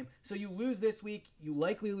tough game. So you lose this week, you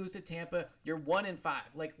likely lose to Tampa. You're 1-5.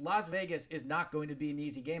 Like, Las Vegas is not going to be an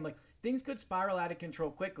easy game. Like, things could spiral out of control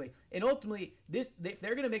quickly. And ultimately, if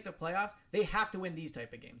they're going to make the playoffs, they have to win these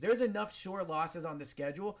type of games. There's enough sure losses on the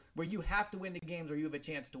schedule where you have to win the games where you have a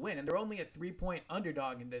chance to win. And they're only a 3-point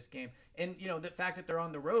underdog in this game. And, the fact that they're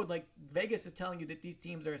on the road, like, Vegas is telling you that these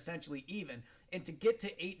teams are essentially even. And to get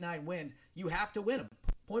to 8-9 wins, you have to win them.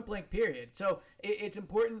 Point blank, period. So it's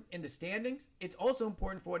important in the standings. It's also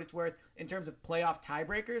important for what it's worth in terms of playoff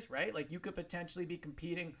tiebreakers, right? Like, you could potentially be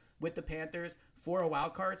competing with the Panthers for a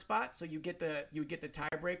wild card spot, so you get the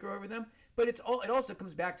tiebreaker over them. But it also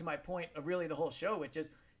comes back to my point of really the whole show, which is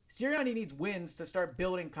Sirianni needs wins to start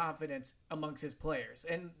building confidence amongst his players.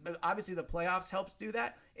 And obviously the playoffs helps do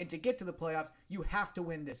that. And to get to the playoffs, you have to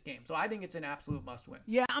win this game. So I think it's an absolute must win.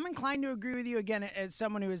 Yeah, I'm inclined to agree with you again as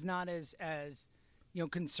someone who is not as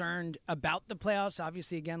concerned about the playoffs.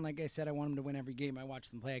 Obviously, again, like I said, I want them to win every game. I watch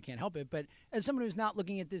them play. I can't help it. But as someone who's not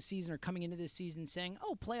looking at this season or coming into this season saying,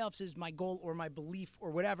 oh, playoffs is my goal or my belief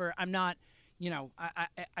or whatever, I'm not,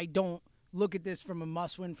 I don't look at this from a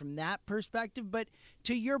must-win from that perspective. But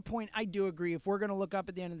to your point, I do agree. If we're going to look up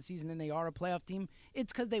at the end of the season and they are a playoff team,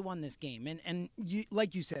 it's because they won this game. And you,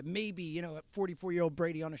 like you said, maybe, at 44-year-old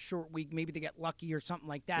Brady on a short week, maybe they get lucky or something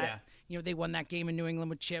like that. Yeah. They won that game in New England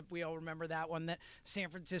with Chip. We all remember that one. That San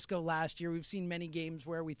Francisco last year. We've seen many games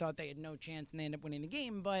where we thought they had no chance and they end up winning the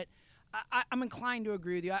game. But I'm inclined to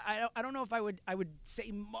agree with you. I don't know if I would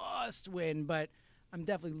say must win, but I'm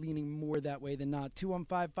definitely leaning more that way than not.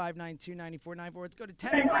 215-592-9494. Let's go to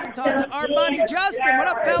Tennessee and talk to our buddy Justin. What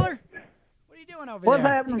up, feller? What are you doing over What's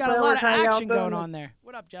there? happening, You got a fellas? lot of How y'all action going doing? on there.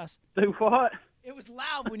 What up, Justin? Do what? It was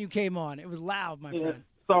loud when you came on. It was loud, my friend.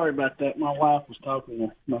 Sorry about that. My wife was talking to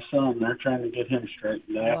my son there, trying to get him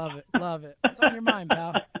straightened out. Love it. Love it. What's on your mind,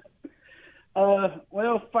 pal?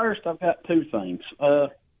 Well, first, I've got two things.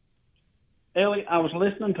 Ellie, I was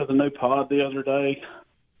listening to the new pod the other day,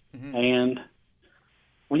 and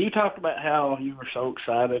when you talked about how you were so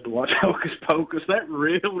excited to watch Hocus Pocus, that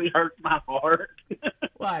really hurt my heart.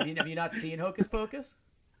 Why? Have you not seen Hocus Pocus?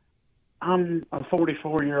 I'm a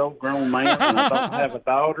 44-year-old grown man, and I don't have a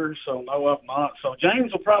daughter, so no, I'm not. So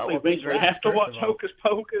James will probably eventually have to watch Hocus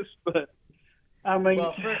Pocus, but, I mean,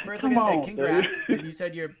 well, first come I'm going on, to say congrats. dude. You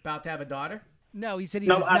said you're about to have a daughter? No, he said he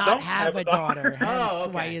No, does I not don't have a daughter. Hence Oh,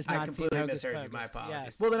 okay. why he has I not seen completely Hocus misheard Pocus. you. My apologies.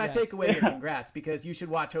 Yes, Well, then I yes. take away your congrats because you should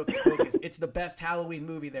watch Hocus Pocus. It's the best Halloween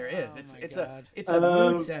movie there is. It's a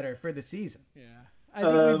mood setter for the season. Yeah. I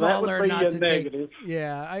think we've all learned not to negative. take.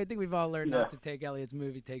 Yeah, I think we've all learned not to take Elliot's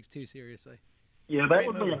movie takes too seriously. Yeah, that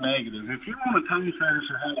would be a negative. If you want a Tony Ferris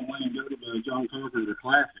or Halloween, go to the John Carpenter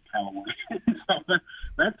classic Halloween. So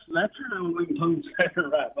that's your Halloween Tony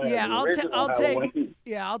Ferris right there.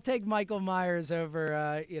 Yeah, I'll take Michael Myers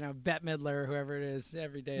over Bette Midler or whoever it is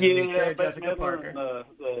every day. Yeah, Sarah Jessica Parker. Those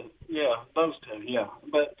two. Yeah,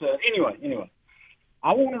 but anyway,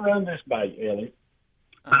 I want to run this by you, Ellie.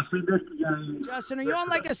 I see this game. Justin, are you on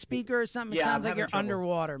like a speaker or something? It sounds like you're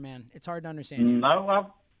underwater, man. It's hard to understand you.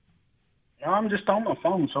 No, I'm just on my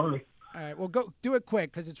phone, sorry. All right, well, go do it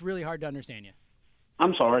quick because it's really hard to understand you.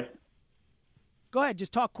 I'm sorry. Go ahead,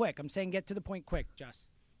 just talk quick. I'm saying get to the point quick, Just.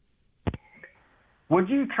 Would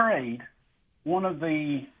you trade one of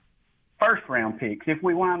the first-round picks, if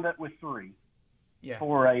we wind up with three,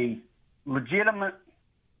 for a legitimate,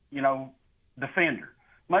 defender,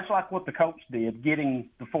 much like what the Colts did, getting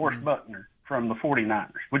DeForest Buckner from the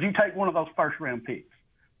 49ers? Would you take one of those first-round picks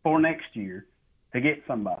for next year to get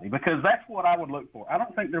somebody? Because that's what I would look for. I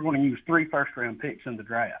don't think they're going to use 3 first-round picks in the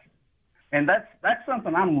draft. And that's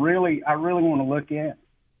something I really want to look at.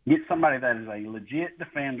 Get somebody that is a legit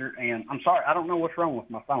defender. And I'm sorry, I don't know what's wrong with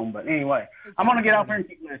my phone. But anyway, I'm going to get off here and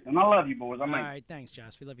keep listening. I love you, boys. All right, thanks,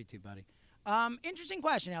 Josh. We love you too, buddy. Interesting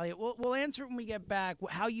question, Elliot. We'll answer it when we get back,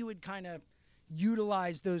 how you would kind of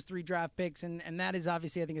utilize those 3 draft picks, and that is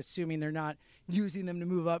obviously, I think, assuming they're not using them to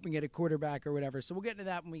move up and get a quarterback or whatever. So we'll get into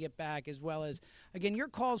that when we get back, as well as, again, your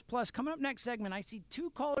calls. Plus, coming up next segment, I see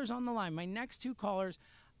 2 callers on the line. My next 2 callers,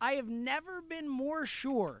 I have never been more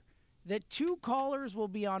sure that 2 callers will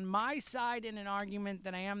be on my side in an argument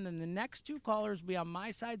than I am than the next 2 callers will be on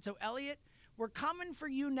my side. So, Elliot, we're coming for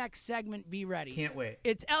you next segment. Be ready. Can't wait.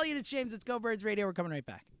 It's Elliot, it's James, it's Go Birds Radio. We're coming right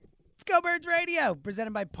back. It's Go Birds Radio,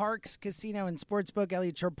 presented by Parks Casino and Sportsbook.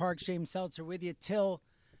 Eliot Shorr-Parks, James Seltzer with you till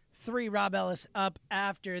 3. Rob Ellis up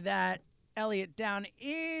after that. Elliot down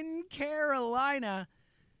in Carolina.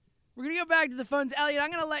 We're going to go back to the phones. Elliot, I'm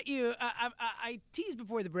going to let you I teased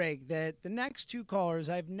before the break that the next 2 callers,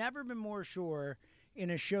 I've never been more sure in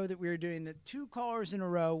a show that we were doing that 2 callers in a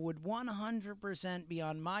row would 100% be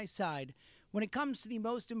on my side when it comes to the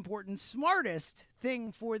most important, smartest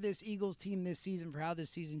thing for this Eagles team this season, for how this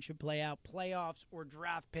season should play out, playoffs or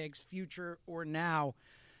draft picks, future or now.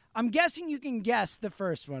 I'm guessing you can guess the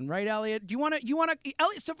first one, right, Elliot? Do you want to,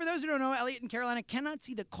 Elliot? So for those who don't know, Elliot in Carolina cannot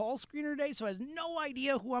see the call screener today, so has no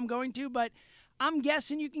idea who I'm going to, but I'm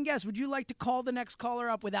guessing you can guess. Would you like to call the next caller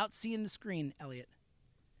up without seeing the screen, Elliot?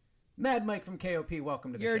 Mad Mike from KOP,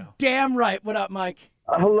 welcome to the show. You're damn right. What up, Mike?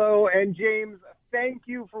 Hello, and James, thank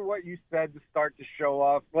you for what you said to start the show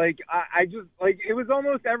off. I just, it was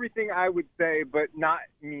almost everything I would say, but not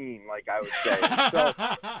mean, like I would say. So,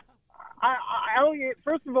 Elliot,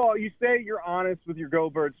 first of all, you say you're honest with your Go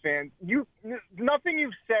Birds fans. Nothing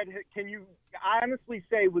you've said can you honestly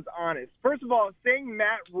say was honest. First of all, saying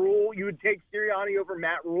Matt Rule, you would take Sirianni over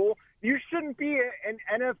Matt Rule. You shouldn't be an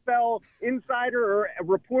NFL insider or a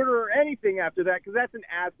reporter or anything after that, because that's an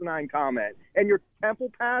asinine comment. And your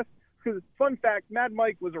Temple pass, because fun fact, Mad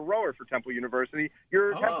Mike was a rower for Temple University.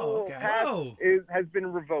 Your Temple pass has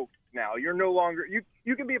been revoked now. You're no longer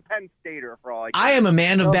you can be a Penn Stater for all I care. I am a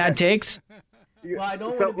man of bad takes. Well, I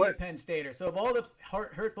don't want to be a Penn Stater. So of all the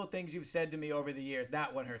hurtful things you've said to me over the years,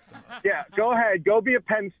 that one hurts the most. Yeah, go ahead. Go be a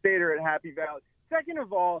Penn Stater at Happy Valley. Second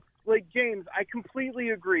of all, James, I completely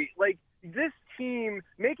agree. This team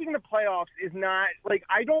making the playoffs is not,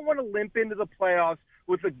 I don't want to limp into the playoffs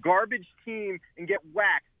with a garbage team and get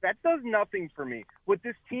waxed. That does nothing for me. What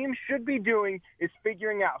this team should be doing is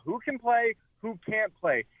figuring out who can play, who can't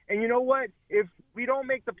play. And you know what? If we don't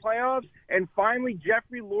make the playoffs and finally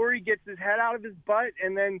Jeffrey Lurie gets his head out of his butt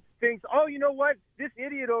and then thinks, oh, you know what? This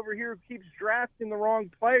idiot over here keeps drafting the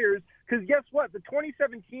wrong players. Because guess what? The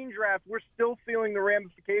 2017 draft, we're still feeling the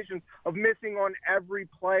ramifications of missing on every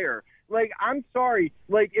player. Like, I'm sorry.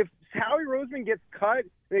 Like, if Howie Roseman gets cut,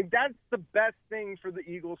 like, that's the best thing for the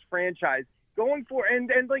Eagles franchise. Going for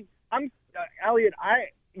and like, Elliot,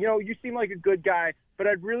 you seem like a good guy, but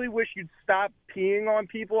I'd really wish you'd stop peeing on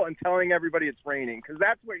people and telling everybody it's raining, because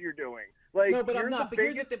that's what you're doing. Like, no, but I'm not. But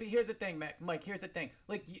here's the thing, Mike. Here's the thing.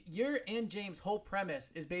 Like, your and James' whole premise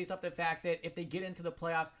is based off the fact that if they get into the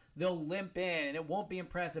playoffs, they'll limp in and it won't be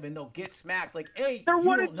impressive and they'll get smacked. Like, hey, they're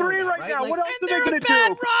 1-3 right now. Like, what else are they going to do?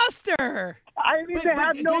 Bad roster. I mean, they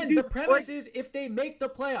have no. The premise is if they make the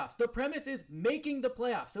playoffs. The premise is making the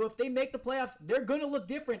playoffs. So if they make the playoffs, they're going to look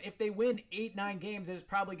different. If they win 8-9 games, it's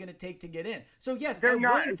probably going to take to get in. So yes, they're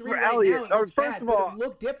not 1-3 for right Elliot. now. It looks First bad, of all, but it'll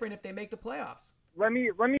look different if they make the playoffs. Let me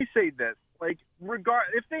say this. Like,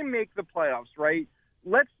 if they make the playoffs, right?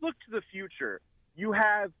 Let's look to the future.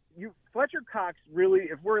 Fletcher Cox really,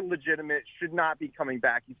 if we're legitimate, should not be coming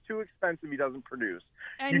back. He's too expensive. He doesn't produce.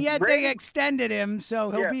 And yet they extended him,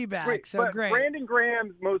 so he'll be back. Great. So but great. Brandon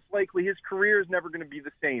Graham's most likely, his career is never going to be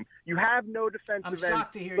the same. You have no defensive end. I'm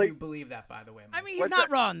shocked to hear you believe that, by the way, Mike. I mean, he's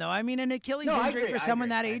not wrong, though. I mean, an Achilles injury for someone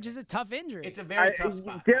that age is a tough injury. It's a very tough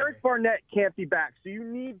spot. Derek Barnett can't be back, so you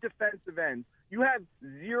need defensive ends. You have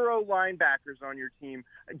 0 linebackers on your team.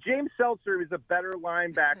 James Seltzer is a better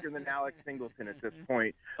linebacker than Alex Singleton at this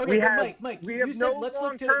point. Okay, Mike, you said let's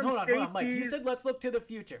look to hold on, Mike. You said let's look to the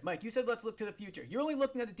future. Mike, you said let's look to the future. You're only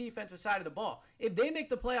looking at the defensive side of the ball. If they make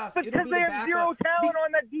the playoffs, it'll be the backup. Because they have 0 talent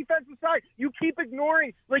on that defensive side. You keep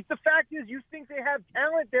ignoring. Like, the fact is, you think they have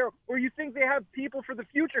talent there, or you think they have people for the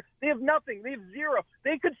future. They have nothing. They have 0.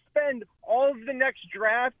 They could spend all of the next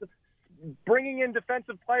draft bringing in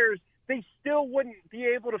defensive players. They still wouldn't be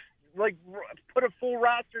able to put a full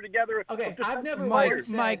roster together. Okay, I've never Mike,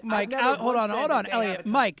 hold on, Elliot.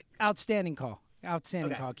 Mike, outstanding call.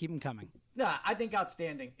 Outstanding call. Keep them coming. Nah, I think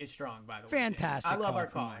outstanding is strong, by the way. Fantastic. I love our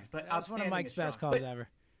callers, but that's one of Mike's best calls ever.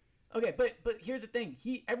 Okay, but here's the thing.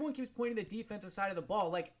 Everyone keeps pointing the defensive side of the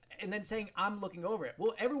ball, and then saying I'm looking over it.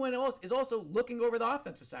 Well, everyone else is also looking over the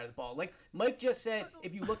offensive side of the ball. Like Mike just said,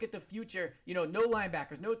 if you look at the future, no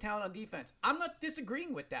linebackers, no talent on defense. I'm not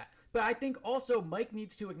disagreeing with that. But I think also Mike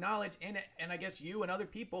needs to acknowledge, and I guess you and other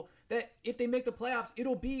people, that if they make the playoffs,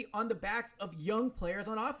 it'll be on the backs of young players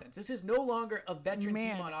on offense. This is no longer a veteran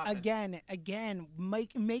team on offense. Again,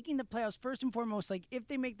 Mike, making the playoffs, first and foremost, like, if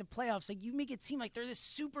they make the playoffs, like, you make it seem like they're this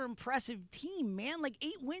super impressive team, man. Like,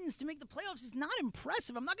 8 wins to make the playoffs is not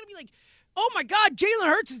impressive. I'm not going to be like, oh, my God, Jalen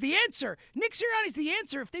Hurts is the answer. Nick Sirianni's the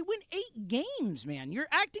answer. If they win 8 games, man, you're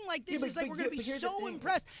acting like this is like we're going to be so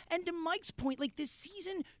impressed. And to Mike's point, like, this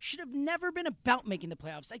season should have never been about making the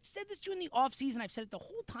playoffs. I said this to you in the offseason. I've said it the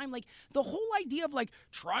whole time. Like, the whole idea of, like,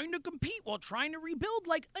 trying to compete while trying to rebuild,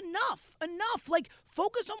 like, enough. Like,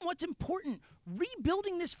 focus on what's important.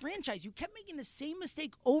 Rebuilding this franchise. You kept making the same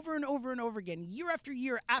mistake over and over and over again, year after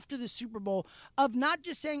year after the Super Bowl, of not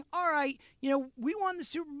just saying, all right, we won the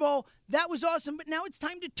Super Bowl. That was awesome, but now it's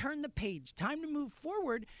time to turn the page, time to move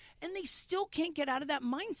forward, and they still can't get out of that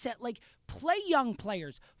mindset. Like, play young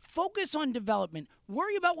players, focus on development,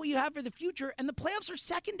 worry about what you have for the future, and the playoffs are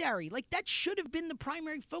secondary. Like, that should have been the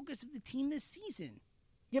primary focus of the team this season.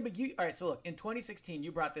 Yeah, but all right, so look, in 2016,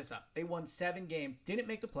 you brought this up. They won 7 games, didn't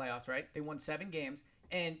make the playoffs, right? They won 7 games,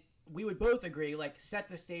 and we would both agree, like, set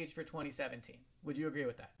the stage for 2017. Would you agree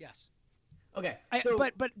with that? Yes. Okay.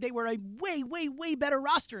 But they were a way, way, way better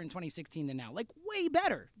roster in 2016 than now. Like, way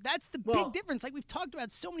better. That's the big difference. Like, we've talked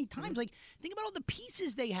about so many times. Like, think about all the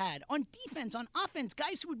pieces they had on defense, on offense,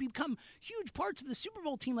 guys who would become huge parts of the Super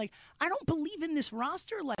Bowl team. Like, I don't believe in this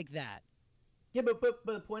roster like that. Yeah, but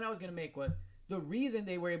the point I was going to make was, the reason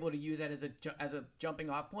they were able to use that as a jumping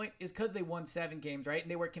off point is because they won 7 games, right? And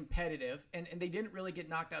they were competitive, and they didn't really get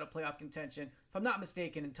knocked out of playoff contention, if I'm not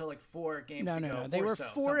mistaken, until like 4 games ago. No. They were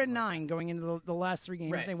 4-9 going into the last 3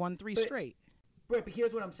 games. Right. They won 3 straight. Right, but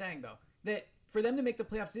here's what I'm saying, though. That for them to make the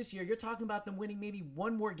playoffs this year, you're talking about them winning maybe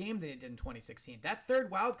 1 more game than they did in 2016. That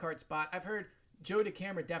 3rd wild card spot, I've heard Joe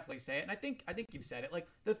DeCamera definitely say it, and I think you've said it. Like,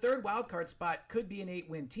 the 3rd wild card spot could be an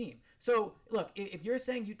 8-win team. So, look, if you're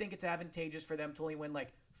saying you think it's advantageous for them to only win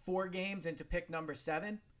like 4 games and to pick number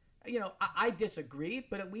 7, I disagree,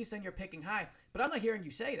 but at least then you're picking high. But I'm not hearing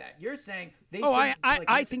you say that. You're saying they should.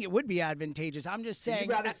 I think it would be advantageous. I'm just saying.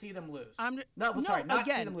 You'd rather see them lose. See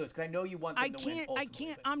them lose, because I know you want them to win. I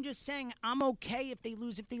can't. I'm just saying I'm okay if they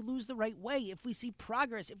lose the right way. If we see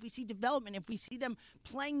progress, if we see development, if we see them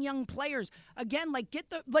playing young players again, like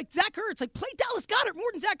Zach Ertz, like play Dallas Goedert more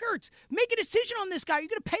than Zach Ertz. Make a decision on this guy. Are you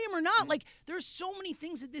going to pay him or not? Like there's so many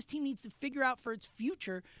things that this team needs to figure out for its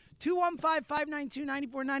future.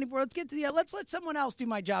 215-592-9494. Let's get to let's let someone else do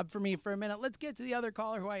my job for me for a minute. Let's get to the other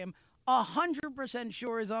caller who I am 100%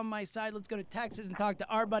 sure is on my side. Let's go to Texas and talk to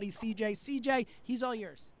our buddy CJ. CJ, he's all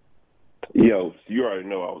yours. Yo, you already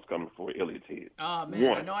know I was coming for Elliot's head. Oh,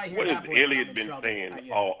 man, I know I hear what that has Elliott been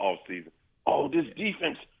saying all season? Oh, this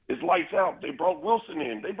defense is lights out. They brought Wilson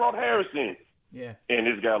in. They brought Harris in. Yeah. And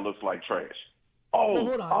this guy looks like trash.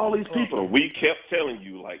 All these people. We kept telling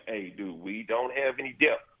you, like, hey, dude, we don't have any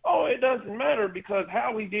depth. Oh, it doesn't matter because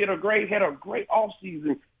Howie had a great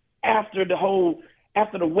offseason after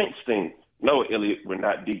the Wentz thing. No, Elliott, we're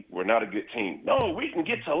not deep. We're not a good team. No, we can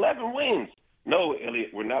get to 11 wins. No,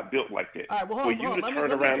 Elliott, we're not built like that. All right, well, hold on. Let me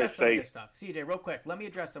address some of this stuff. CJ, real quick, let me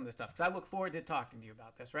address some of this stuff because I look forward to talking to you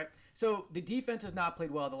about this, right? So the defense has not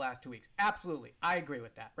played well the last 2 weeks. Absolutely. I agree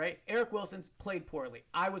with that, right? Eric Wilson's played poorly.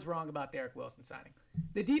 I was wrong about the Eric Wilson signing.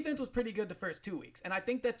 The defense was pretty good the first 2 weeks, and I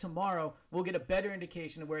think that tomorrow we'll get a better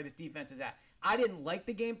indication of where this defense is at. I didn't like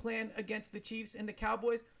the game plan against the Chiefs and the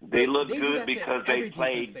Cowboys. They look good because they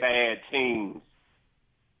played bad teams.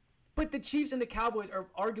 But the Chiefs and the Cowboys are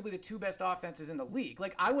arguably the two best offenses in the league.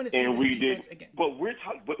 Like, I want to see and this defense again. But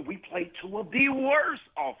we played two of the worst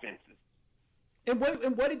offenses. And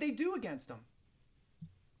what did they do against them?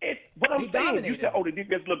 I'm saying, you said, the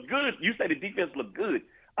defense looked good. You say the defense looked good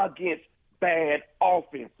against bad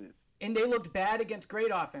offenses. And they looked bad against great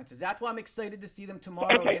offenses. That's why I'm excited to see them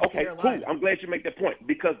tomorrow against Carolina. Cool. I'm glad you make that point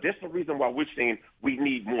because that's the reason why we're saying we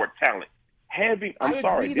need more talent. I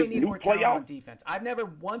agree they need more talent on defense. I've never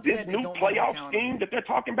once said they don't need more talent. This new playoff team that they're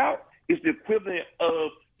talking about is the equivalent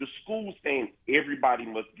of the school saying everybody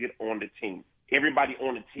must get on the team. Everybody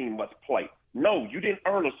on the team must play. No, you didn't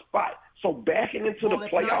earn a spot. So backing into the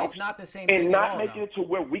playoffs it's not the same and thing not making it to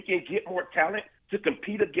where we can get more talent to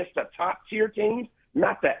compete against the top tier teams,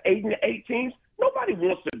 not the 8-8 teams. Nobody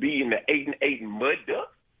wants to be in the 8-8 mud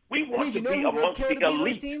ducks. We want to be amongst the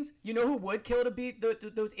elite teams. You know who would kill to beat those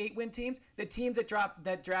 8-win teams? The teams that draft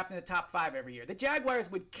in the top 5 every year. The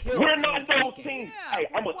Jaguars would kill. We're not those teams. Yeah, hey,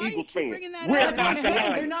 I'm an Eagles fan. We're not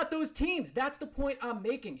they're not those teams. That's the point I'm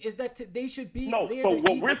making. Is that they should be. No, so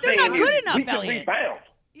what we're saying is we can rebound.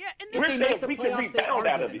 Yeah, and we're saying we can rebound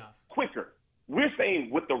out of it quicker. We're saying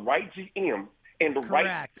with the right GM and the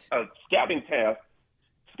right scouting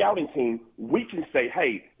team, we can say,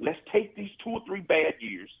 hey, let's take these 2 or 3 bad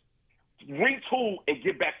years, retool, and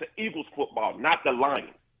get back to Eagles football, not the Lions.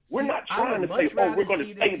 We're not trying to say, we're going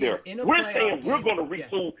to stay there. We're saying we're going to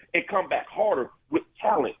retool and come back harder with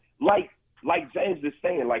talent. Like James is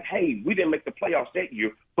saying, like, hey, we didn't make the playoffs that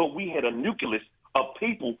year, but we had a nucleus of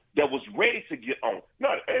people that was ready to get on.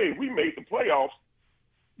 Not, hey, we made the playoffs.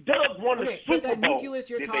 Doug won the Super Bowl.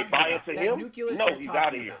 Did they buy into him? No, he's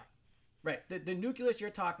out of here. Right. The nucleus you're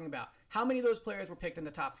talking about. How many of those players were picked in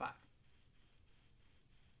the top 5?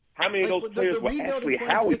 How many of those players were actually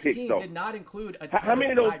Howie picks, though? Did not include a How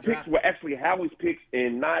many of those picks were actually Howie's picks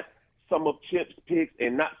and not some of Chip's picks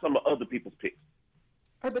and not some of other people's picks?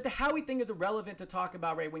 All right, but the Howie thing is irrelevant to talk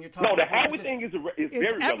about, right, when you're talking about... No, the Howie thing is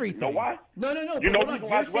very relevant. You know why? No. You know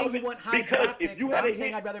you're saying you want high draft picks, but I'm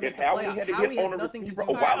saying I'd rather make the playoffs. Howie has nothing to do with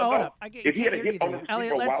it. Hold up. If he had a hit on the receiver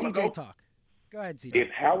Elliot, let CJ talk. Go ahead, CJ. If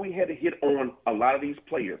Howie had a hit on a lot of these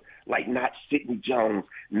players, like not Sidney Jones,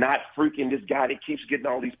 not freaking this guy that keeps getting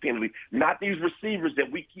all these penalties, not these receivers that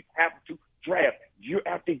we keep having to draft year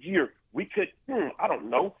after year, we could, I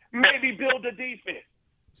don't know, maybe build a defense.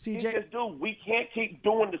 CJ, dude, we can't keep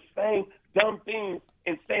doing the same dumb things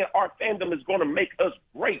and saying our fandom is going to make us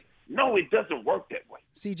great. No, it doesn't work that way.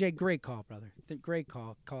 CJ, great call, brother. Great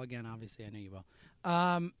call. Call again, obviously. I know you will.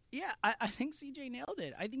 I think CJ nailed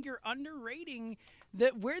it. I think you're underrating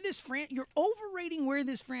you're overrating where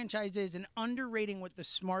this franchise is and underrating what the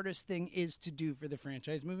smartest thing is to do for the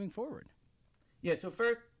franchise moving forward. Yeah, so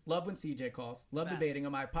first, love when CJ calls. Love debating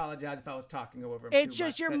him. I apologize if I was talking over him. It's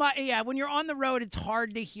just when you're on the road, it's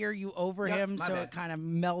hard to hear you over him, so it kind of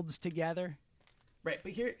melds together. Right,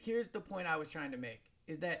 but here's the point I was trying to make,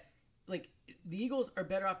 is that, like, the Eagles are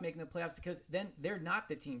better off making the playoffs because then they're not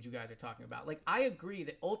the teams you guys are talking about. Like, I agree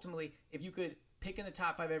that ultimately, if you could pick in the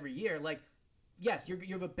top 5 every year, like, yes, you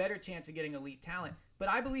have a better chance of getting elite talent. But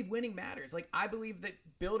I believe winning matters. Like, I believe that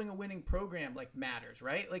building a winning program, like, matters,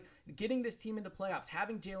 right? Like, getting this team into playoffs,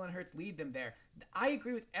 having Jalen Hurts lead them there. I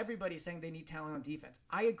agree with everybody saying they need talent on defense.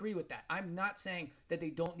 I agree with that. I'm not saying that they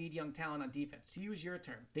don't need young talent on defense. To use your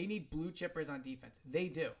term, they need blue chippers on defense. They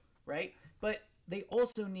do, right? But they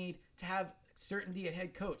also need to have certainty at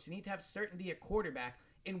head coach. They need to have certainty at quarterback.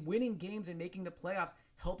 And winning games and making the playoffs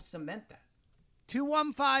helps cement that.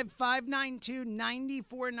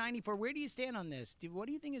 215-592-9494. Where do you stand on this? What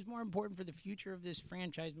do you think is more important for the future of this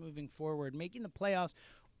franchise moving forward? Making the playoffs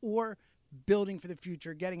or building for the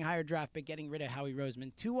future, getting a higher draft pick, getting rid of Howie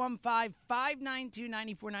Roseman?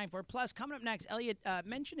 215-592-9494. Plus, coming up next, Elliot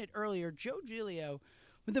mentioned it earlier, Joe Giglio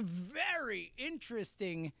with a very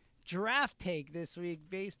interesting draft take this week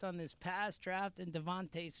based on this past draft and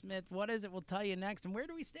Devontae Smith. What is it? We'll tell you next. And where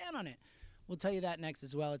do we stand on it? We'll tell you that next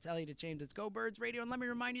as well. It's Elliot James. It's Go Birds Radio. And let me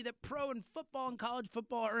remind you that pro and football and college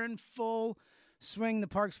football are in full swing. The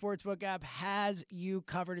Park Sportsbook app has you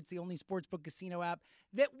covered. It's the only sportsbook casino app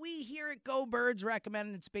that we here at Go Birds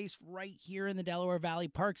recommend. It's based right here in the Delaware Valley.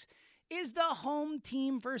 Parks is the home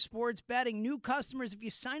team for sports betting. New customers, if you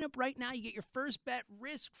sign up right now, you get your first bet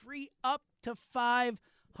risk-free up to $500.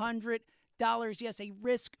 Yes, a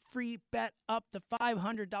risk-free bet up to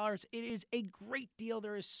 $500. It is a great deal.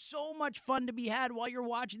 There is so much fun to be had while you're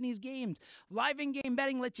watching these games. Live in-game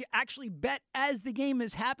betting lets you actually bet as the game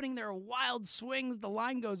is happening. There are wild swings. The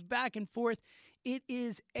line goes back and forth. It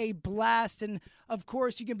is a blast. And, of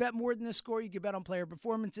course, you can bet more than the score. You can bet on player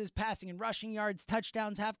performances, passing and rushing yards,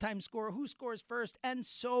 touchdowns, halftime score, who scores first, and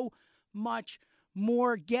so much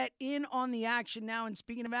more. Get in on the action now. And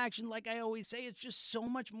speaking of action, like I always say, it's just so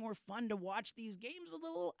much more fun to watch these games with a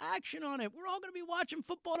little action on it. We're all going to be watching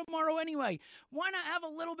football tomorrow anyway. Why not have a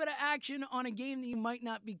little bit of action on a game that you might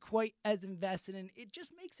not be quite as invested in? It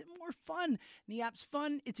just makes it more fun. The app's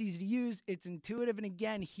fun. It's easy to use. It's intuitive. And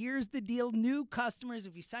again, here's the deal. New customers,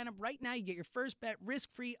 if you sign up right now, you get your first bet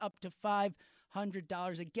risk-free up to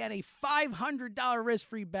 $500. Again, a $500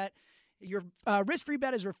 risk-free bet. Your risk-free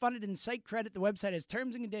bet is refunded in site credit. The website has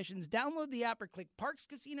terms and conditions. Download the app or click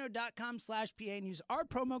parkscasino.com/PA and use our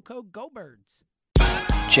promo code GOBIRDS.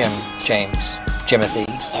 Jim, James, Jimothy,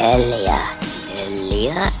 Eliot.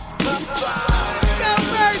 Go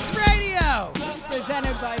Birds Radio!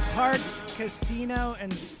 Presented by Parks Casino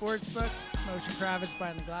and Sportsbook. Motion Kravitz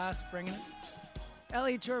behind the glass, bringing it.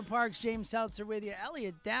 Eliot Shorr-Parks, James Seltzer with you.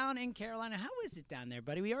 Elliot, down in Carolina. How is it down there,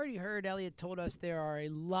 buddy? We already heard Elliot told us there are a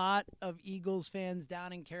lot of Eagles fans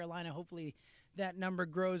down in Carolina. Hopefully that number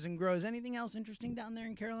grows and grows. Anything else interesting down there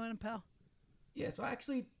in Carolina, pal? Yeah, so I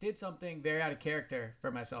actually did something very out of character for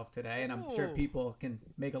myself today, and I'm sure people can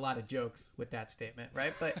make a lot of jokes with that statement,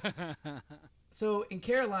 right? But so in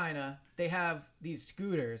Carolina, they have these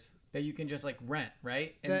scooters that you can just like rent,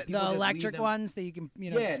 right? And the electric ones that you can,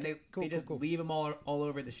 yeah, they just leave them all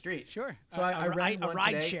over the street. Sure. So I rented one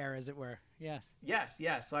ride today. share, as it were. Yes. Yes.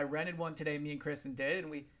 So I rented one today. Me and Kristen did, and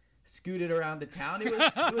we scooted around the town. It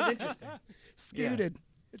was interesting. Scooted. Yeah.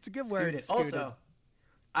 It's a good word. Scooted. Also,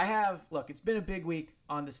 it's been a big week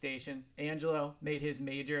on the station. Angelo made his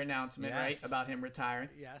major announcement, right, about him retiring.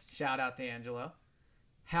 Yes. Shout out to Angelo.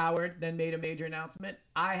 Howard then made a major announcement.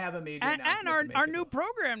 I have a major announcement. And our new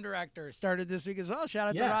program director started this week as well. Shout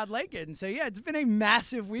out to Rod Lakin. So, yeah, it's been a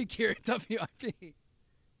massive week here at WIP.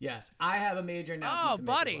 Yes, I have a major announcement to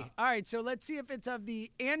make buddy. as well. All right, so let's see if it's of the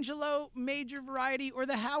Angelo major variety or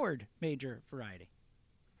the Howard major variety.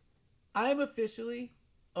 I'm officially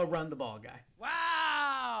a run-the-ball guy.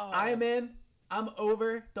 Wow. I'm in. I'm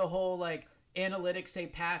over the whole, analytics say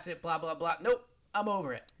pass it, blah, blah, blah. Nope, I'm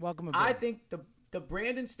over it. Welcome aboard. I think the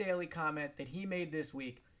Brandon Staley comment that he made this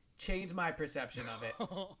week changed my perception of it.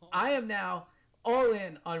 I am now all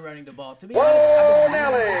in on running the ball. To be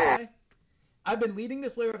honest, I've been leading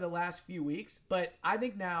this way over the last few weeks, but I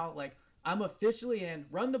think now, I'm officially in.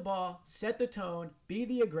 Run the ball, set the tone, be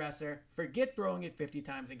the aggressor, forget throwing it 50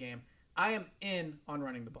 times a game. I am in on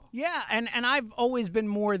running the ball. Yeah, and I've always been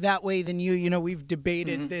more that way than you. You know, we've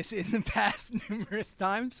debated this in the past numerous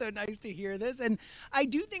times, so nice to hear this. And I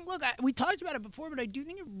do think, we talked about it before, but I do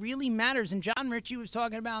think it really matters. And John Ritchie was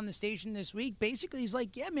talking about on the station this week. Basically, he's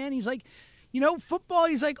like, yeah, man, he's like, football,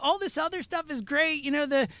 he's like, all this other stuff is great.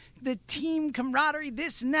 The team camaraderie,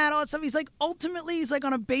 this and that, all that stuff. He's like, ultimately, he's like,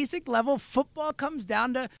 on a basic level, football comes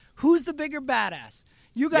down to who's the bigger badass.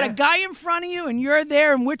 You got a guy in front of you, and you're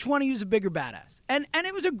there, and which one of you is a bigger badass? And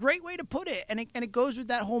it was a great way to put it, and it goes with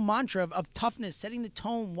that whole mantra of toughness, setting the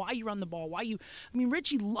tone, why you run the ball,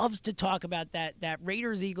 Richie loves to talk about that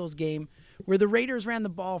Raiders-Eagles game where the Raiders ran the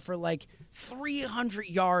ball for like 300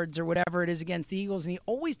 yards or whatever it is against the Eagles, and he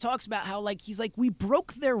always talks about how he's like, we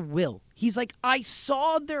broke their will. He's like, I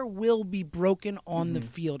saw their will be broken on the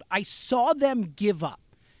field. I saw them give up.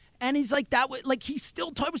 And he's like, that was like, he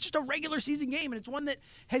still thought it was just a regular season game. And it's one that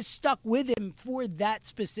has stuck with him for that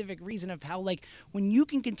specific reason of how, like, when you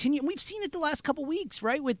can continue, and we've seen it the last couple weeks,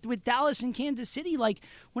 right? With Dallas and Kansas City, like,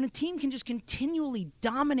 when a team can just continually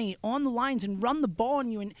dominate on the lines and run the ball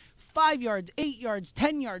on you in 5 yards, 8 yards,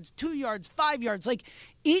 10 yards, 2 yards, 5 yards, like,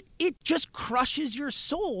 it just crushes your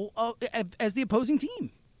soul as the opposing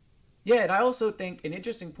team. Yeah, and I also think an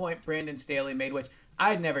interesting point Brandon Staley made, which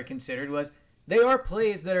I'd never considered, was they are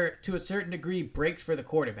plays that are, to a certain degree, breaks for the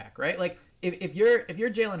quarterback, right? Like, if you're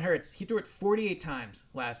Jalen Hurts, he threw it 48 times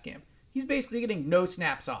last game. He's basically getting no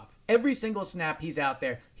snaps off. Every single snap he's out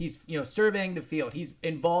there, he's surveying the field. He's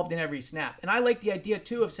involved in every snap. And I like the idea,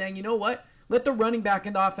 too, of saying, you know what? Let the running back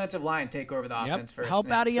and the offensive line take over the offense first.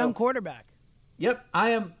 Help out a young quarterback. Yep,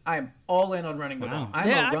 I am all in on running the ball. I'm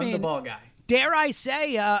a run the ball guy. Dare I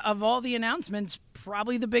say, of all the announcements,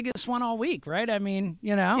 probably the biggest one all week, right? I mean,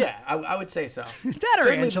 Yeah, I would say so. That or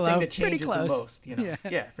certainly Angelo, the thing that changes pretty close. the most,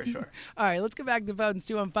 Yeah, for sure. All right, let's go back to the phones,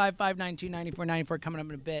 215-592-9494, coming up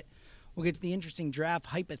in a bit. We'll get to the interesting draft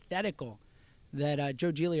hypothetical that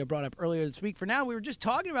Joe Giglio brought up earlier this week. For now, we were just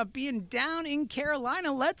talking about being down in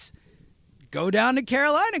Carolina. Let's go down to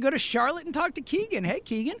Carolina, go to Charlotte and talk to Keegan. Hey,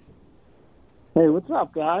 Keegan. Hey, what's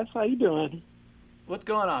up, guys? How you doing? What's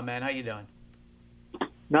going on, man? How you doing?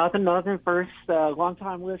 Nothing. First,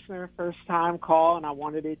 long-time listener, first-time call, and I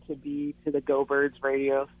wanted it to be to the Go Birds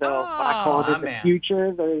radio. So I called it the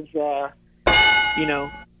future. There's,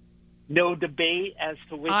 no debate as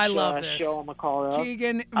to which show I'm going to call up.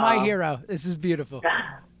 Keegan, my hero. This is beautiful.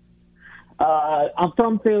 I'm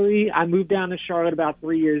from Philly. I moved down to Charlotte about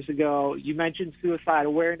 3 years ago. You mentioned suicide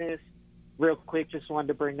awareness. Real quick, just wanted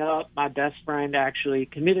to bring up my best friend actually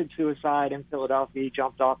committed suicide in Philadelphia. He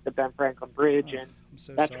jumped off the Ben Franklin Bridge, and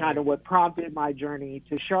that's kind of what prompted my journey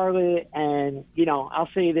to Charlotte. And, I'll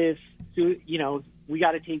say this, we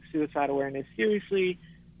got to take suicide awareness seriously.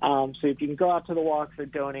 So if you can go out to the walks or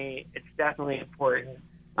donate, it's definitely important.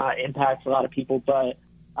 Impacts a lot of people. But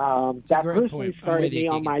that personally started me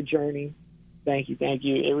on my journey. Thank you.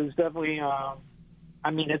 It was definitely,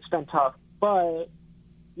 it's been tough. But,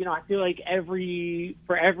 I feel like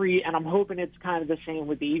for every, and I'm hoping it's kind of the same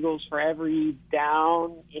with the Eagles, for every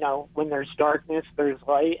down, when there's darkness, there's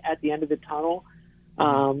light at the end of the tunnel.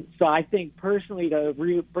 So I think personally, to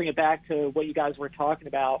bring it back to what you guys were talking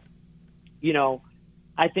about,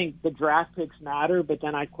 I think the draft picks matter, but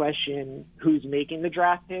then I question who's making the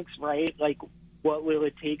draft picks, right? Like, what will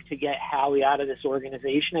it take to get Howie out of this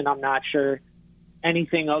organization? And I'm not sure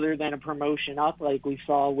anything other than a promotion up like we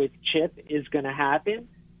saw with Chip is going to happen.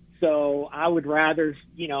 So I would rather,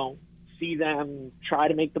 see them try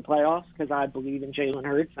to make the playoffs because I believe in Jalen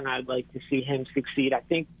Hurts and I'd like to see him succeed. I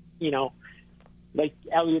think, like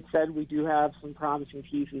Elliot said, we do have some promising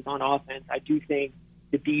pieces on offense. I do think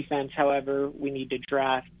the defense, however, we need to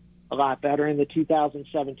draft a lot better. In the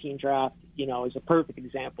 2017 draft, is a perfect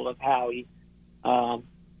example of Howie.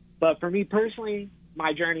 But for me personally,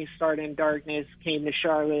 my journey started in darkness, came to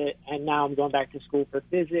Charlotte, and now I'm going back to school for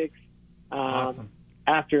physics. Awesome.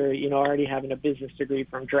 After, already having a business degree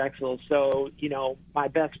from Drexel. So, my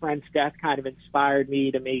best friend's death kind of inspired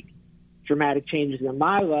me to make dramatic changes in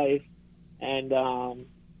my life. And,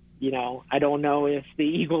 I don't know if the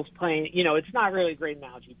Eagles playing, it's not really a great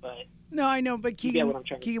analogy, but. No, I know, but Keegan, what I'm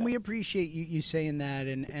trying to say. we appreciate you saying that.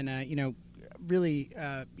 And really,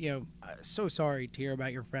 so sorry to hear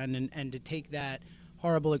about your friend and to take that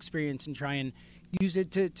horrible experience and try and use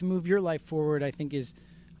it to move your life forward, I think is,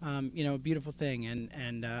 a beautiful thing,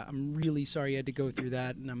 and I'm really sorry you had to go through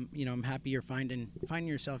that, and I'm happy you're finding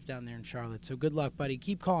yourself down there in Charlotte. So good luck, buddy.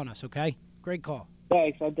 Keep calling us, okay? Great call.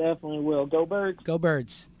 Thanks, I definitely will. Go Birds. Go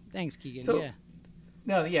Birds. Thanks, Keegan.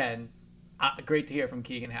 And great to hear from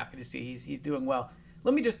Keegan. Happy to see he's doing well.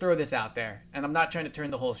 Let me just throw this out there, and I'm not trying to turn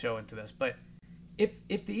the whole show into this, but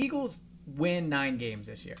if the Eagles win 9 games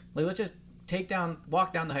this year, let's just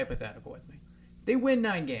walk down the hypothetical with me. They win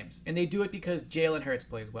 9 games, and they do it because Jalen Hurts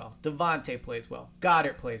plays well, Devontae plays well,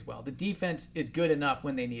 Goddard plays well. The defense is good enough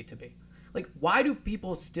when they need to be. Like, why do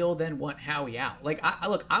people still then want Howie out? Like,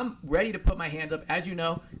 I'm ready to put my hands up. As you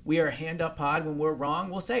know, we are a hand-up pod. When we're wrong,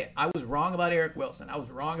 we'll say it. I was wrong about Eric Wilson. I was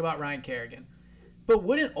wrong about Ryan Kerrigan. But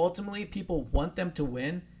wouldn't ultimately people want them to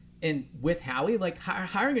win? And with Howie, like,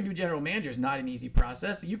 hiring a new general manager is not an easy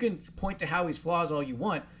process. You can point to Howie's flaws all you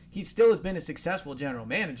want. He still has been a successful general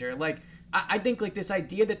manager. Like, I think, like, this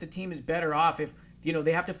idea that the team is better off if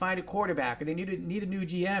they have to find a quarterback, or they need a new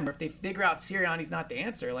GM, or if they figure out Sirianni's not the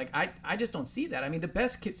answer. Like, I just don't see that. I mean, the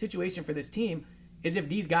best situation for this team is if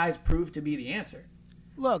these guys prove to be the answer.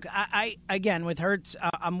 Look, I again, with Hurts,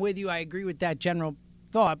 I'm with you. I agree with that general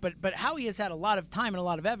thought, but Howie has had a lot of time and a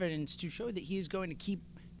lot of evidence to show that he is going to keep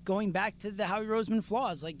going back to the Howie Roseman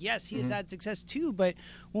flaws. Like, yes, he has had success too, but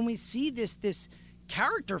when we see this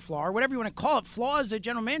character flaw, or whatever you want to call it, flaw as a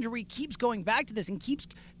general manager, where he keeps going back to this and keeps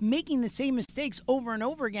making the same mistakes over and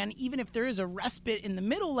over again, even if there is a respite in the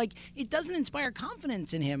middle, like, it doesn't inspire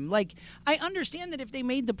confidence in him. Like, I understand that if they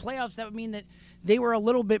made the playoffs, that would mean that they were a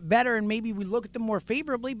little bit better and maybe we look at them more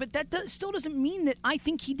favorably, but that still doesn't mean that I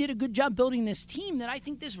think he did a good job building this team, that I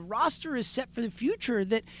think this roster is set for the future,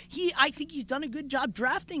 that I think he's done a good job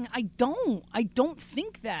drafting. I don't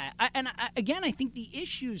think that. Again, I think the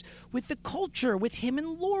issues with the culture, with him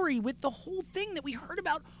and Laurie, with the whole thing that we heard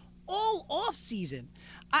about all off season,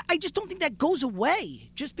 I just don't think that goes away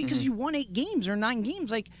just because you won 8 games or 9 games.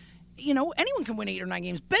 Like, anyone can win 8 or 9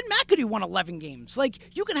 games. Ben McAdoo won 11 games. Like,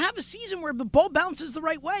 you can have a season where the ball bounces the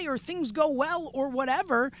right way or things go well or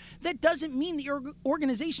whatever. That doesn't mean that your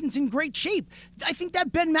organization's in great shape. I think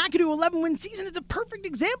that Ben McAdoo 11-win season is a perfect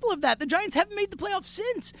example of that. The Giants haven't made the playoffs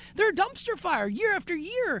since. They're a dumpster fire year after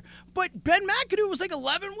year. But Ben McAdoo was like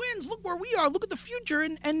 11 wins. Look where we are. Look at the future.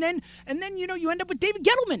 And then you end up with David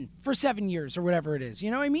Gettleman for 7 years or whatever it is. You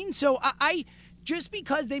know what I mean? So I just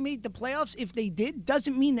because they made the playoffs, if they did,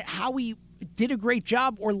 doesn't mean that Howie did a great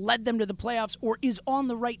job or led them to the playoffs or is on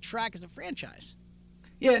the right track as a franchise.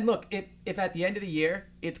 Yeah, and look, if at the end of the year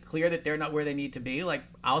it's clear that they're not where they need to be, like,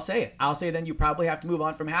 I'll say it. I'll say then you probably have to move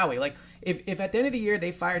on from Howie. Like, if at the end of the year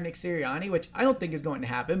they fire Nick Sirianni, which I don't think is going to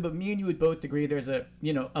happen, but me and you would both agree there's a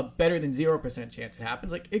better than 0% chance it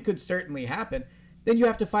happens. Like, it could certainly happen. Then you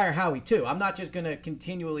have to fire Howie too. I'm not just going to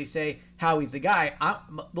continually say Howie's the guy.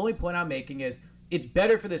 The only point I'm making is it's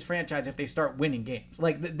better for this franchise if they start winning games.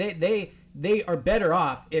 Like, they are better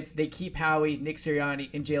off if they keep Howie, Nick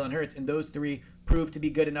Sirianni, and Jalen Hurts, and those 3 prove to be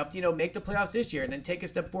good enough to, make the playoffs this year and then take a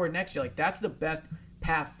step forward next year. Like, that's the best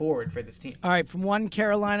path forward for this team. All right, from one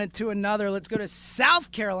Carolina to another, let's go to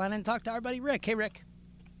South Carolina and talk to our buddy Rick. Hey, Rick.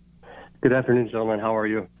 Good afternoon, gentlemen. How are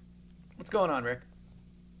you? What's going on, Rick?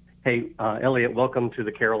 Hey, Elliot, welcome to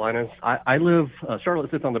the Carolinas. I live,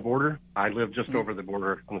 Charlotte sits on the border. I live just over the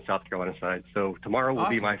border on the South Carolina side. So tomorrow will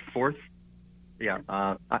be my 4th. Yeah.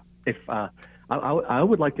 I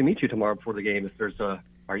would like to meet you tomorrow before the game. If there's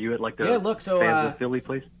are you at like the Fans of Philly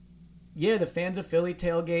place? Yeah, the Fans of Philly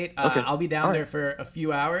tailgate. Okay. I'll be down there for a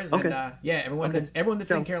few hours. Okay. And everyone that's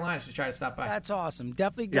in Carolina should try to stop by. That's awesome.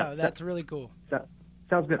 Definitely go. Yeah, that's really cool.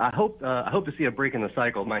 Sounds good. I hope to see a break in the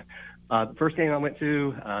cycle. My first game I went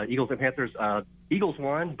to, Eagles and Panthers. Eagles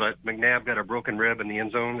won, but McNabb got a broken rib in the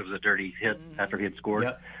end zone. It was a dirty hit after he had scored.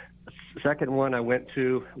 Yep. The second one I went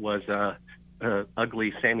to was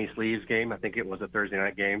ugly Sammy Sleeves game. I think it was a Thursday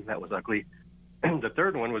night game. That was ugly. The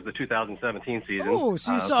third one was the 2017 season. Oh,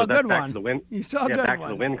 so you saw a good one. You saw a good one. Back to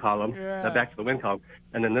the win column. Yeah. Back to the win column.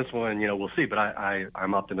 And then this one, we'll see. But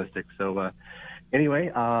I'm optimistic. So anyway,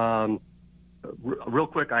 real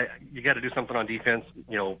quick, you got to do something on defense.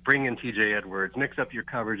 Bring in T.J. Edwards, mix up your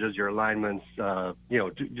coverages, your alignments.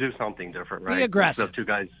 Do something different, right? Be aggressive.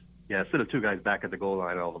 Instead of 2 guys back at the goal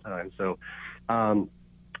line all the time. So,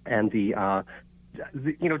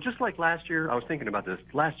 just like last year, I was thinking about this.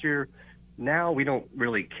 Last year, now we don't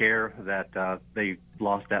really care that they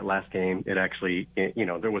lost that last game. It actually,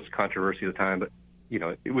 there was controversy at the time, but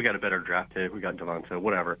we got a better draft pick. We got Devonta,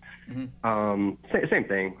 whatever. Same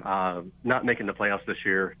thing. Not making the playoffs this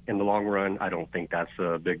year in the long run, I don't think that's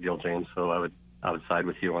a big deal, James. So I would side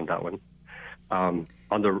with you on that one. On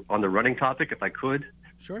the running topic, if I could,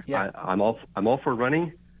 sure. Yeah. I'm all for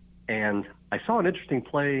running, and I saw an interesting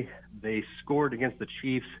play. They scored against the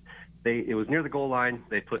Chiefs. It was near the goal line.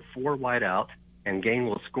 They put 4 wide out, and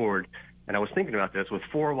Gainwell scored. And I was thinking about this. With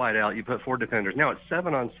 4 wide out, you put 4 defenders. Now it's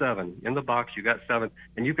 7-on-7 in the box. You got 7,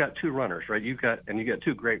 and you've got 2 runners, right? You got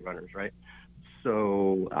 2 great runners, right?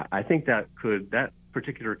 So I think that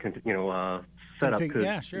particular setup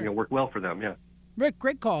could work well for them. Yeah. Rick,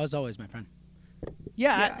 great call as always, my friend.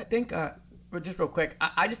 Yeah, I think just real quick,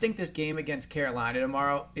 I just think this game against Carolina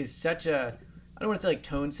tomorrow is such a, I don't want to say like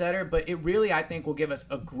tone setter, but it really, I think, will give us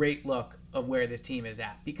a great look of where this team is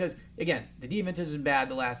at. Because, again, the defense has been bad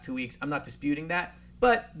the last 2 weeks. I'm not disputing that.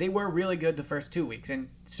 But they were really good the first 2 weeks. And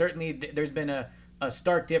certainly there's been a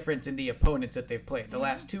stark difference in the opponents that they've played. The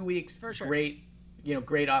last 2 weeks, great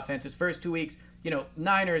offenses. First 2 weeks,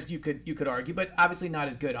 Niners you could argue, but obviously not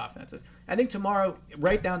as good offenses. I think tomorrow,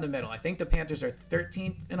 right down the middle. I think the Panthers are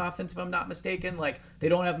 13th in offense, if I'm not mistaken. Like, they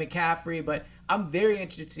don't have McCaffrey, but I'm very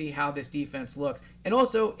interested to see how this defense looks. And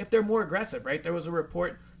also, if they're more aggressive, right? There was a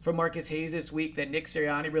report from Marcus Hayes this week that Nick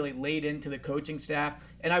Sirianni really laid into the coaching staff.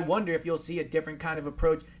 And I wonder if you'll see a different kind of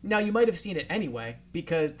approach. Now, you might have seen it anyway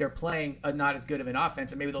because they're playing not as good of an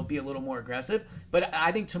offense, and maybe they'll be a little more aggressive. But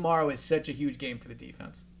I think tomorrow is such a huge game for the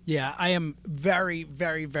defense. Yeah, I am very,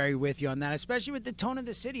 very, very with you on that, especially with the tone of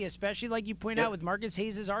the city, especially like you point out with Marcus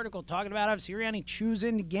Hayes' article talking about how Sirianni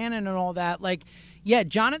choosing Gannon and all that. Like, yeah,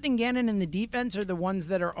 Jonathan Gannon and the defense are the ones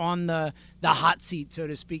that are on the hot seat, so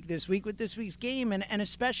to speak, this week with this week's game. And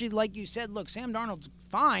especially, like you said, look, Sam Darnold's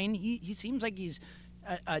fine. He seems like he's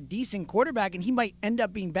a decent quarterback, and he might end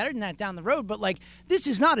up being better than that down the road. But, like, this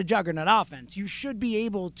is not a juggernaut offense. You should be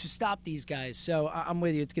able to stop these guys. So I'm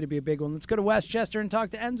with you. It's going to be a big one. Let's go to Westchester and talk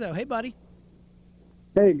to Enzo. Hey, buddy.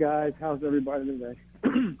 Hey, guys. How's everybody today?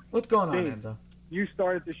 What's going on, Enzo? You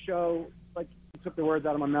started the show, like, you took the words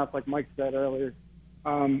out of my mouth, like Mike said earlier.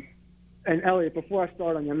 And, Elliot, before I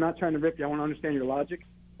start on you, I'm not trying to rip you. I want to understand your logic.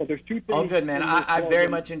 But there's two things. All good, man. I very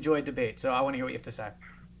much enjoyed debate, so I want to hear what you have to say.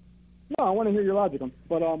 No, I want to hear your logic.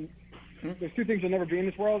 But there's two things you'll never be in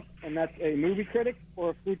this world, and that's a movie critic or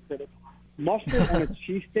a food critic. Mustard on a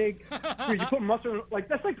cheesesteak. Dude, you put mustard, like,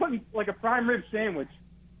 that's like putting, like, a prime rib sandwich.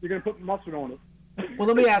 You're going to put mustard on it. Well,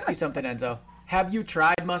 let me ask you something, Enzo. Have you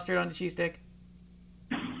tried mustard on a cheesesteak?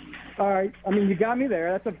 All right. I mean, you got me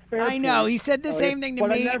there. That's a fair I know. point. He said the same thing to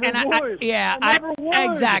me. I never would. I never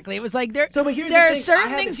would. Exactly. It was like there are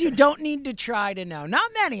certain things you don't need to try to know. Not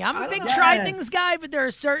many. I'm a big try things guy, but there are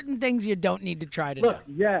certain things you don't need to try to know. Look,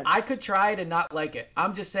 I could try it and not like it.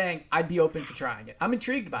 I'm just saying I'd be open to trying it. I'm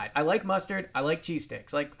intrigued by it. I like mustard. I like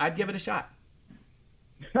cheesesteaks. Like, I'd give it a shot.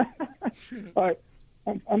 All right.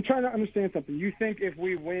 I'm trying to understand something. You think if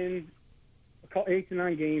we win 8 to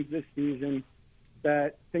 9 games this season,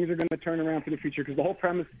 that things are going to turn around for the future? Because the whole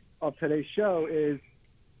premise of today's show is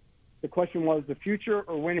the question was the future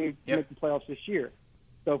or winning to make the playoffs this year.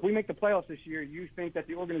 So if we make the playoffs this year, you think that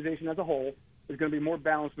the organization as a whole is going to be more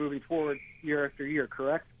balanced moving forward year after year,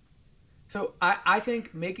 correct? So I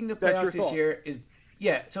think making the playoffs this year is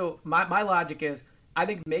 – so my logic is I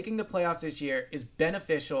think making the playoffs this year is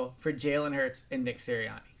beneficial for Jalen Hurts and Nick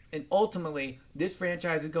Sirianni. And ultimately, this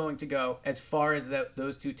franchise is going to go as far as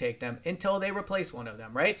those two take them until they replace one of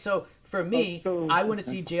them, right? So for me, I want to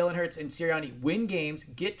see Jalen Hurts and Sirianni win games,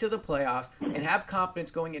 get to the playoffs, and have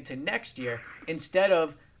confidence going into next year instead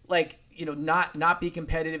of, like, not be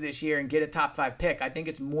competitive this year and get a top 5 pick. I think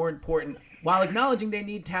it's more important, while acknowledging they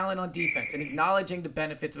need talent on defense and acknowledging the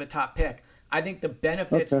benefits of a top pick, I think the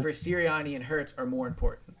benefits for Sirianni and Hurts are more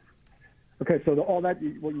important. Okay, so all that,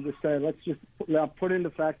 what you just said, let's just put into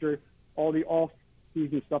factor all the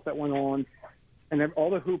off-season stuff that went on and then all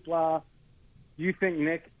the hoopla. Do you think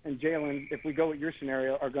Nick and Jalen, if we go with your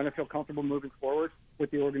scenario, are going to feel comfortable moving forward with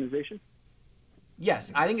the organization?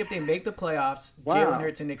 Yes, I think if they make the playoffs, Jalen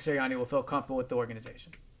Hurts and Nick Sirianni will feel comfortable with the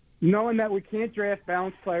organization. Knowing that we can't draft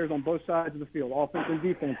balanced players on both sides of the field, offense and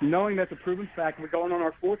defense, knowing that's a proven fact, we're going on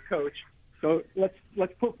our 4th coach. So let's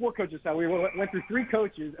put 4 coaches out. We went through 3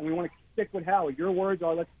 coaches, and we want to stick with Howie. Your words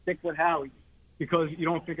are, let's stick with Howie, because you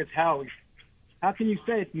don't think it's Howie. How can you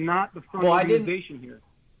say it's not the front organization here?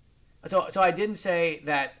 So I didn't say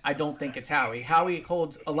that I don't think it's Howie. Howie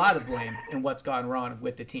holds a lot of blame in what's gone wrong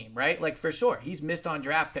with the team, right? Like, for sure, he's missed on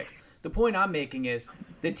draft picks. The point I'm making is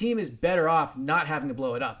the team is better off not having to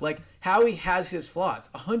blow it up. Like, Howie has his flaws,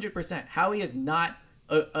 100%. Howie is not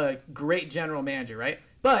a great general manager, right?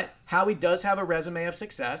 But Howie does have a resume of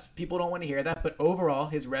success. People don't want to hear that, but overall,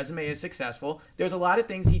 his resume is successful. There's a lot of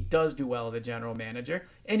things he does do well as a general manager.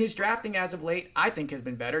 And his drafting as of late, I think, has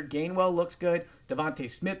been better. Gainwell looks good. Devontae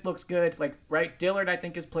Smith looks good. Like, right, Dillard, I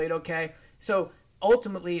think, has played okay. So,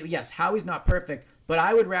 ultimately, yes, Howie's not perfect, but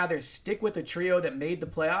I would rather stick with a trio that made the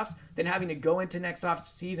playoffs than having to go into next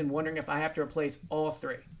offseason wondering if I have to replace all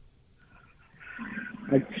 3.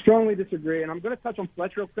 I strongly disagree, and I'm going to touch on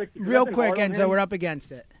Fletch real quick. Real quick, Enzo, we're up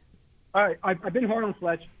against it. All right, I've been hard on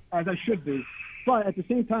Fletch, as I should be. But at the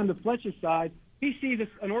same time, the Fletcher's side, he sees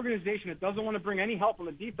an organization that doesn't want to bring any help on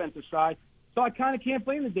the defensive side, so I kind of can't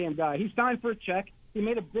blame the damn guy. He signed for a check. He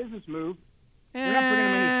made a business move. We're not bringing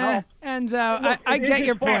him any help. Enzo, I get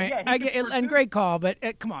your point. Yeah, I get it, and great call, but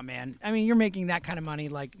come on, man. I mean, you're making that kind of money.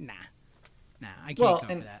 Like, nah, I can't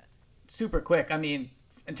come for that. Super quick, I mean,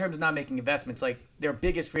 in terms of not making investments, like, their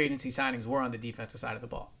biggest free agency signings were on the defensive side of the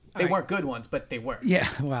ball. They weren't good ones, but they were. Yeah,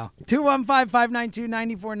 well,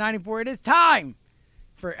 215-592-9494. It is time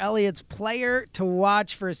for Eliot's player to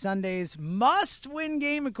watch for Sunday's must-win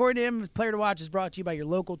game. According to him, player to watch is brought to you by your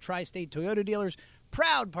local Tri-State Toyota dealers,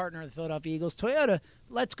 proud partner of the Philadelphia Eagles. Toyota,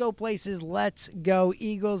 let's go places, let's go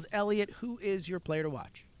Eagles. Eliot, who is your player to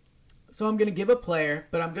watch? So I'm going to give a player,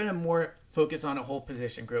 but I'm going to more focus on a whole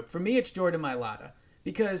position group. For me, it's Jordan Mailata,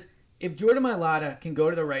 because if Jordan Mailata can go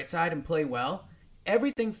to the right side and play well,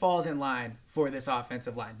 everything falls in line for this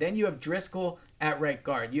offensive line. Then you have Driscoll at right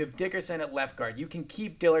guard. You have Dickerson at left guard. You can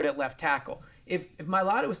keep Dillard at left tackle. If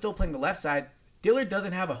Mailata was still playing the left side, Dillard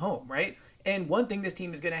doesn't have a home, right? And one thing this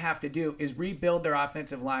team is going to have to do is rebuild their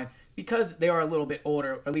offensive line because they are a little bit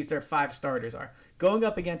older, or at least their 5 starters are. Going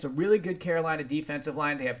up against a really good Carolina defensive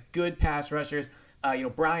line, they have good pass rushers.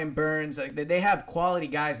 Brian Burns, they have quality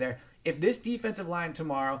guys there. If this defensive line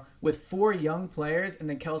tomorrow with 4 young players and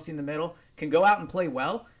then Kelsey in the middle can go out and play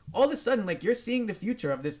well, all of a sudden, you're seeing the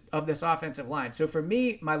future of this offensive line. So for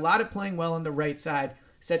me, Mailata playing well on the right side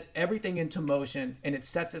sets everything into motion, and it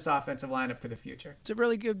sets this offensive line up for the future. It's a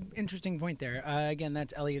really good, interesting point there. Again,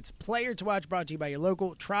 that's Eliot's player to watch, brought to you by your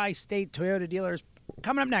local Tri-State Toyota dealers.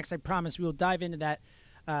 Coming up next, I promise we will dive into that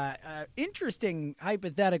interesting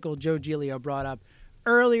hypothetical Joe Giglio brought up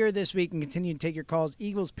earlier this week and continue to take your calls.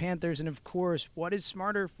 Eagles-Panthers, and of course, what is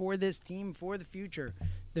smarter for this team for the future?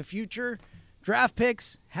 The future, draft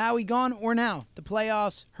picks, Howie gone or now? The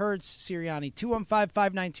playoffs, Hurts, Sirianni.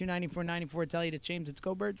 215-592-9494. It's Eliot, it's James, it's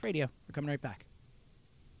Go Birds Radio. We're coming right back.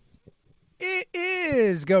 It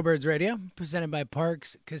is Go Birds Radio, presented by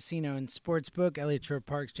Parks Casino and Sportsbook. Eliot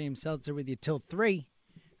Shorr-Parks, James Seltzer with you till 3.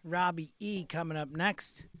 Robbie E. coming up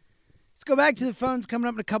next. Let's go back to the phones. Coming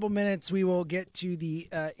up in a couple minutes, we will get to the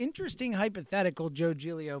interesting hypothetical Joe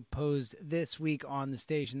Giglio posed this week on the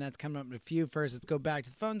station. That's coming up in a few. First, let's go back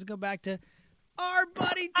to the phones and go back to our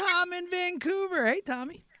buddy Tom in Vancouver. Hey,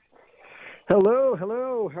 Tommy. Hello.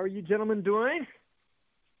 How are you gentlemen doing?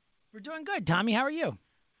 We're doing good. Tommy, how are you?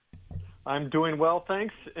 I'm doing well,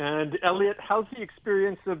 thanks. And Eliot, how's the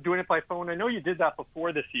experience of doing it by phone? I know you did that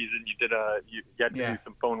before the season. You had to do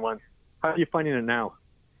some phone ones. How are you finding it now?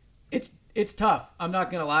 It's tough. I'm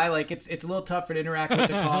not gonna lie. It's a little tougher to interact with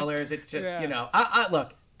the callers. It's just I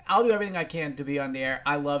look. I'll do everything I can to be on the air.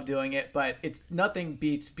 I love doing it, but it's nothing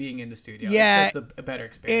beats being in the studio. Yeah, it's just a better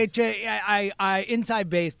experience. I inside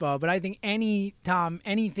baseball, but I think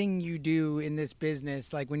anything you do in this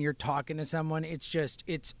business, like when you're talking to someone,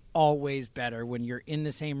 it's always better when you're in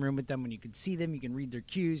the same room with them, when you can see them, you can read their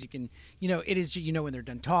cues, you can, it is, when they're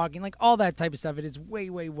done talking, like all that type of stuff. It is way,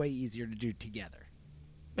 way, way easier to do together.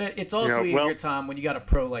 It's also easier, Tom, when you got a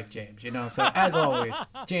pro like James, So as always,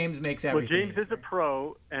 James makes everything. Well, James is a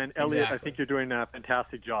pro, and Eliot, I think you're doing a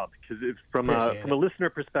fantastic job because from a listener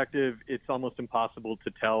perspective, it's almost impossible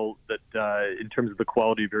to tell that in terms of the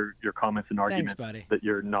quality of your comments and arguments, that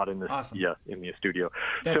you're not in the in the studio.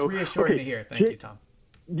 That's reassuring to hear. Thank you, Tom.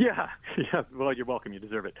 Yeah. Well, you're welcome. You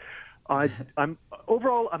deserve it. I'm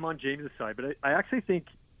on James's side, but I actually think,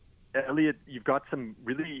 Eliot, you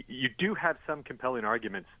do have some compelling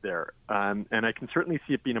arguments there, and I can certainly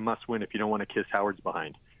see it being a must-win if you don't want to kiss Howard's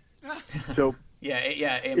behind. So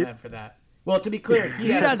amen for that. Well, to be clear, he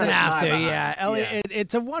doesn't have to. Yeah, Eliot,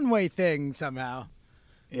 it's a one-way thing somehow.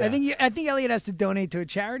 Yeah. I think Eliot has to donate to a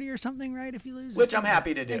charity or something, right? If he loses, which I'm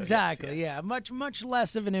happy to do. Exactly. Yes, yeah, much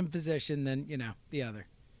less of an imposition than the other.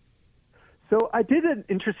 So I did an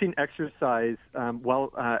interesting exercise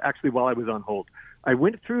while I was on hold. I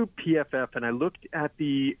went through PFF and I looked at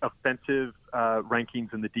the offensive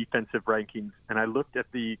rankings and the defensive rankings, and I looked at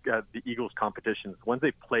the Eagles competitions, the ones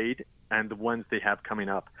they played and the ones they have coming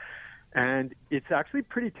up. And it's actually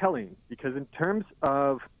pretty telling because in terms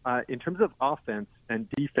of offense and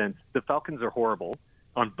defense, the Falcons are horrible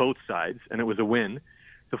on both sides, and it was a win.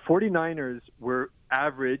 The 49ers were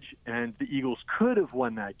average, and the Eagles could have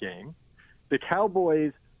won that game. The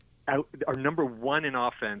Cowboys are number 1 in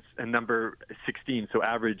offense and number 16, so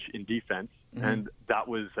average in defense, and that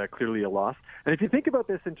was clearly a loss. And if you think about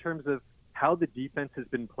this in terms of how the defense has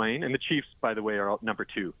been playing, and the Chiefs, by the way, are number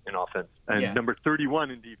 2 in offense and number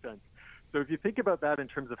 31 in defense. So if you think about that in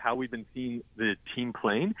terms of how we've been seeing the team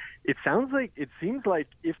playing, it seems like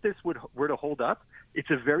if this were to hold up, it's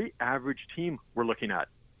a very average team we're looking at,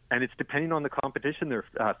 and it's depending on the competition they're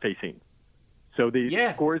facing. So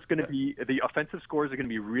the offensive scores are going to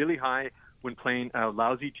be really high when playing a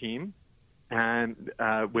lousy team and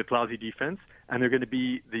with lousy defense, and they're going to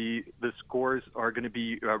be the scores are going to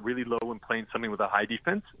be really low when playing something with a high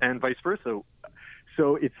defense, and vice versa.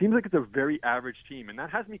 So it seems like it's a very average team, and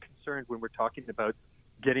that has me concerned when we're talking about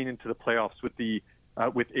getting into the playoffs with 8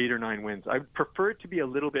 or 9 wins. I would prefer it to be a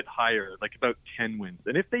little bit higher, like about 10 wins.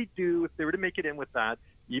 And if they were to make it in with that,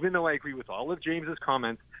 even though I agree with all of James's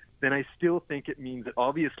comments, then I still think it means that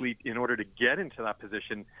obviously in order to get into that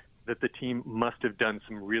position, that the team must have done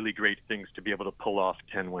some really great things to be able to pull off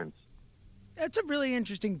 10 wins. That's a really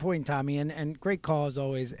interesting point, Tommy, and great call as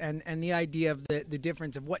always. And the idea of the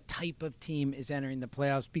difference of what type of team is entering the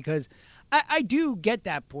playoffs, because I do get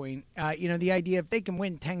that point. The idea if they can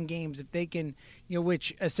win 10 games, if they can,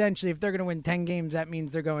 which essentially if they're going to win 10 games, that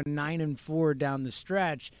means they're going 9-4 down the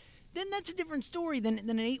stretch. Then that's a different story than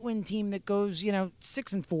an 8-win team that goes,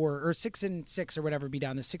 6-4 or 6-6 or whatever, be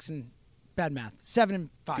down to 7-5.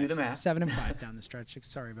 Do the math. 7-5 down the stretch.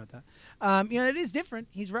 Sorry about that. It is different.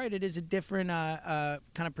 He's right. It is a different kind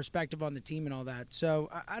of perspective on the team and all that. So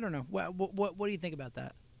I don't know. What do you think about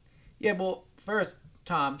that? Yeah. Well, first,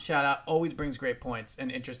 Tom, shout out. Always brings great points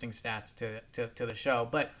and interesting stats to the show.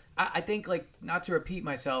 But I think, not to repeat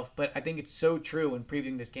myself, but I think it's so true in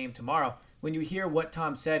previewing this game tomorrow. When you hear what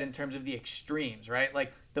Tom said in terms of the extremes, right?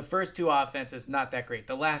 Like the first two offenses, not that great.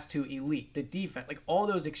 The last two, elite. The defense, all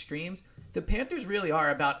those extremes. The Panthers really are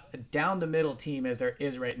about a down-the-middle team as there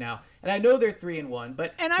is right now. And I know they're 3-1,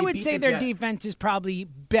 but and I would say their defense is probably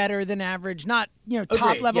better than average. Not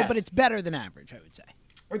top level, yes. But it's better than average, I would say.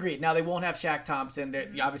 Agreed. Now, they won't have Shaq Thompson.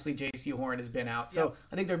 Obviously, J.C. Horn has been out. So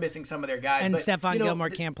I think they're missing some of their guys. And but, Stephon Gilmore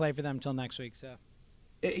can't play for them until next week. So.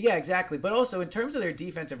 Yeah, exactly. But also, in terms of their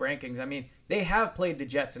defensive rankings, I mean, they have played the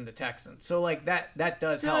Jets and the Texans. So, that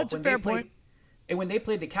does help. That's a fair point. And when they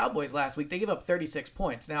played the Cowboys last week, they gave up 36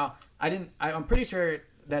 points. Now, I'm pretty sure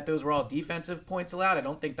that those were all defensive points allowed. I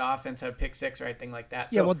don't think the offense had pick six or anything like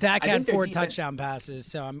that. Yeah, well, Dak had 4 touchdown passes,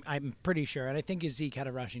 so I'm pretty sure. And I think Zeke had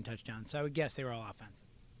a rushing touchdown. So I would guess they were all offensive.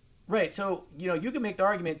 Right. So, you can make the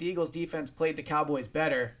argument the Eagles defense played the Cowboys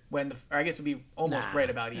better or I guess it would be almost right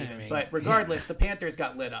about even. But regardless, the Panthers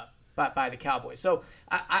got lit up by the Cowboys. So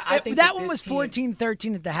I think that one was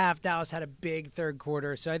 14-13 at the half. Dallas had a big third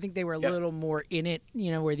quarter. So I think they were a little more in it,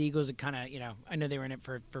 where the Eagles had kind of, I know they were in it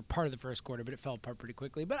for part of the first quarter, but it fell apart pretty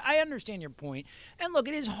quickly. But I understand your point. And look,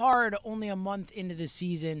 it is hard only a month into the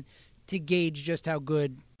season to gauge just how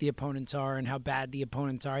good the opponents are and how bad the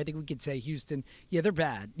opponents are. I think we could say Houston, they're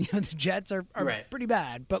bad. The Jets are right. Pretty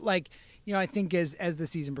bad. But I think as the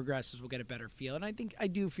season progresses, we'll get a better feel. And I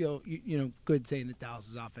do feel good saying that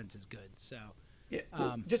Dallas's offense is good. So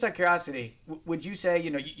just out of curiosity, would you say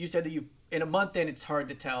you said that in a month in it's hard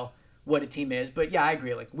to tell what a team is, but I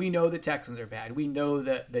agree. We know the Texans are bad. We know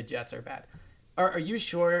that the Jets are bad. Are you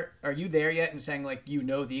sure? Are you there yet in saying the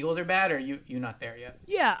Eagles are bad, or are you not there yet?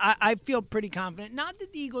 Yeah, I feel pretty confident. Not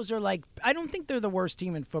that the Eagles are I don't think they're the worst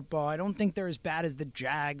team in football. I don't think they're as bad as the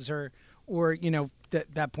Jags or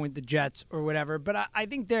that point the Jets or whatever. But I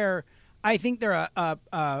think they're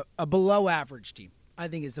a below average team. I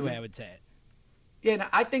think is the way I would say it. Yeah, and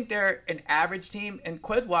I think they're an average team. And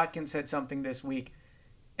Quez Watkins said something this week.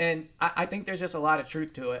 And I think there's just a lot of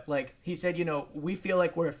truth to it. He said, we feel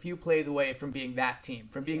like we're a few plays away from being that team,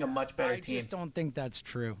 from being a much better team. I just don't think that's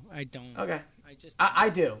true. I don't. Okay. I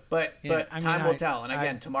do, but time will tell. And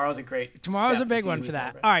again, tomorrow's a big one for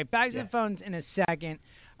that. All right, back to the phones in a second.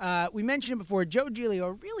 We mentioned it before. Joe Giglio,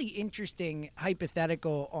 a really interesting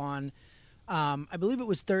hypothetical on, I believe it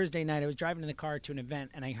was Thursday night. I was driving in the car to an event,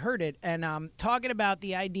 and I heard it. And talking about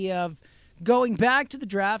the idea of going back to the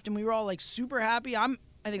draft, and we were all super happy.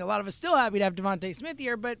 I think a lot of us still happy to have Devontae Smith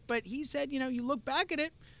here, but he said, you look back at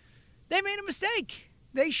it, they made a mistake.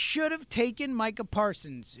 They should have taken Micah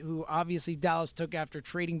Parsons, who obviously Dallas took after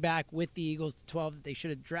trading back with the Eagles to 12. That they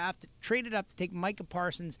should have traded up to take Micah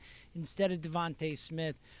Parsons instead of Devontae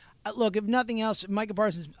Smith. Look, if nothing else, Micah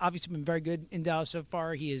Parsons obviously been very good in Dallas so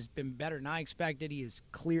far. He has been better than I expected. He is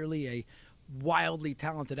clearly a wildly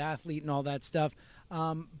talented athlete and all that stuff.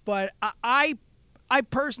 But I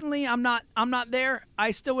personally, I'm not there.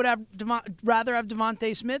 I still would rather have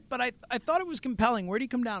Devontae Smith, but I thought it was compelling. Where do you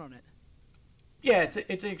come down on it? Yeah,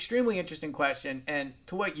 it's an extremely interesting question, and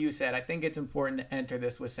to what you said, I think it's important to enter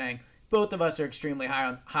this with saying both of us are extremely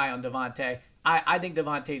high on Devontae. I think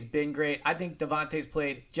Devontae's been great. I think Devontae's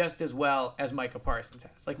played just as well as Micah Parsons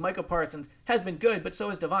has. Micah Parsons has been good, but so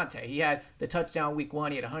has Devontae. He had the touchdown week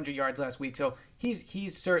 1. He had 100 yards last week, so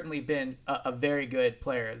he's certainly been a very good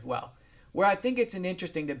player as well. Where I think it's an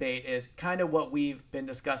interesting debate is kind of what we've been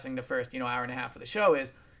discussing the first, hour and a half of the show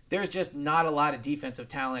is there's just not a lot of defensive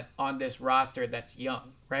talent on this roster that's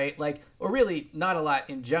young, right? Or really not a lot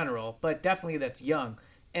in general, but definitely that's young.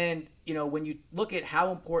 And, when you look at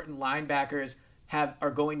how important linebackers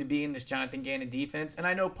are going to be in this Jonathan Gannon defense, and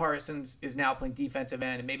I know Parsons is now playing defensive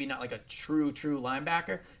end and maybe not a true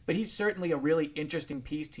linebacker, but he's certainly a really interesting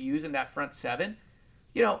piece to use in that front seven.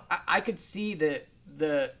 I could see the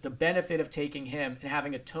the benefit of taking him and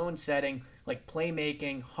having a tone-setting, like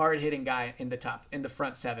playmaking, hard-hitting guy in the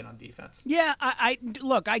front seven on defense. Yeah, I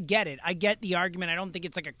get it. I get the argument. I don't think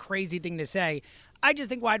it's like a crazy thing to say. I just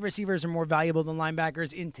think wide receivers are more valuable than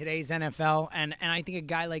linebackers in today's NFL, and I think a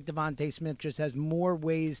guy like Devontae Smith just has more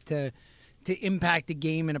ways to impact the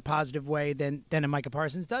game in a positive way than a Micah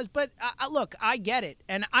Parsons does. But look, I get it.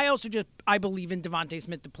 And I also I believe in Devontae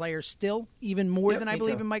Smith, the player, still, even more than I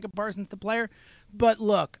believe in Micah Parsons, the player. But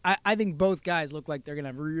look, I think both guys look like they're going to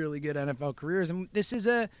have really good NFL careers. And this is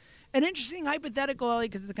an interesting hypothetical, Ellie,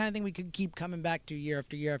 because it's the kind of thing we could keep coming back to year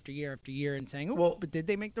after year after year after year and saying, but did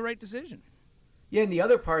they make the right decision? Yeah, and the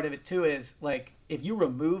other part of it, too, is, like, if you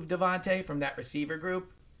remove Devontae from that receiver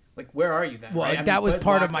group, like, where are you then? Well, right? that was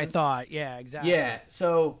part of my thought. Yeah, exactly. Yeah,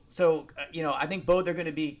 so I think both are going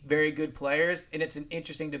to be very good players, and it's an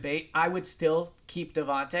interesting debate. I would still keep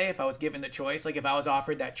Devontae if I was given the choice. Like, if I was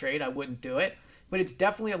offered that trade, I wouldn't do it. But it's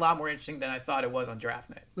definitely a lot more interesting than I thought it was on draft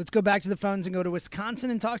night. Let's go back to the phones and go to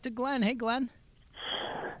Wisconsin and talk to Glenn. Hey, Glenn.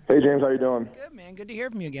 Hey, James. How you doing? Good, man. Good to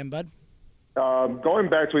hear from you again, bud. Going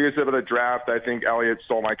back to what you said about the draft, I think Elliot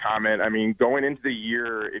stole my comment. I mean, going into the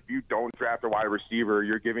year, if you don't draft a wide receiver,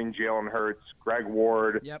 you're giving Jalen Hurts, Greg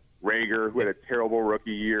Ward, Rager, who had a terrible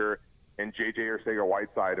rookie year, and J.J.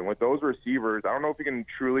 Arcega-Whiteside. And with those receivers, I don't know if you can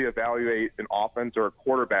truly evaluate an offense or a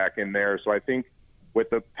quarterback in there. So I think with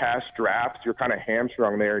the past drafts, you're kind of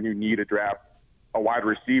hamstrung there, and you need to draft a wide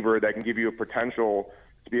receiver that can give you a potential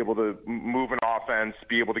to be able to move an offense,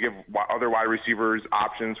 be able to give other wide receivers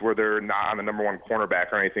options where they're not on the number one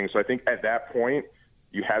cornerback or anything. So I think at that point,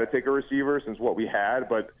 you had to take a receiver since what we had,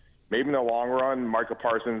 but maybe in the long run, Micah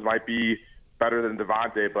Parsons might be better than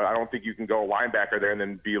Devontae, but I don't think you can go linebacker there and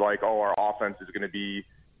then be like, oh, our offense is going to be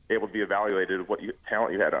able to be evaluated of what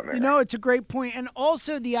talent you had on there. You know, it's a great point. And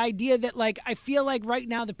also the idea that, like, I feel like right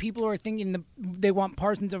now the people who are thinking they want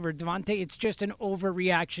Parsons over Devontae, it's just an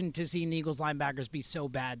overreaction to seeing the Eagles linebackers be so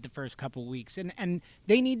bad the first couple of weeks. And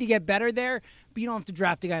they need to get better there, but you don't have to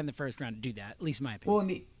draft a guy in the first round to do that, at least in my opinion. Well,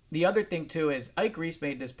 and the other thing, too, is Ike Reese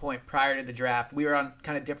made this point prior to the draft. We were on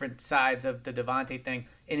kind of different sides of the Devontae thing,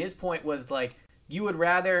 and his point was, like, you would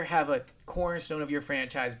rather have a cornerstone of your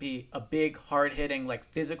franchise be a big, hard-hitting, like,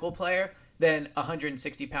 physical player than a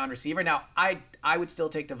 160-pound receiver. Now, I would still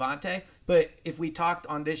take Devontae, but if we talked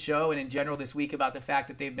on this show and in general this week about the fact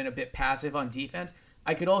that they've been a bit passive on defense,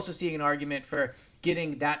 I could also see an argument for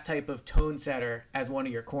getting that type of tone setter as one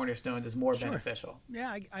of your cornerstones is more beneficial.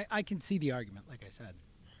 Yeah, I can see the argument, like I said.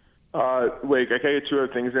 Wait, I can get two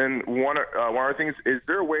other things in. One of the things, is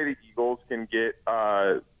there a way the Eagles can get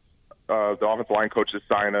the offensive line coach to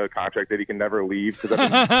sign a contract that he can never leave? Because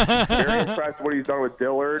I've been very impressed with what he's done with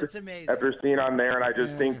Dillard after seeing on there, and I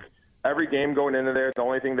just think every game going into there, the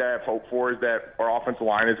only thing that I have hope for is that our offensive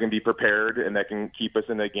line is going to be prepared and that can keep us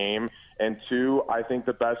in the game. And two, I think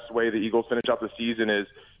the best way the Eagles finish out the season is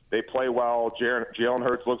they play well. Jalen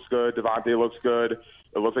Hurts looks good. Devontae looks good.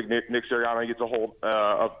 It looks like Nick Sirianni gets a hold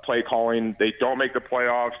of play calling. They don't make the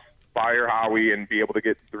playoffs. Fire Howie and be able to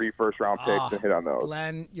get 3 first-round picks and hit on those.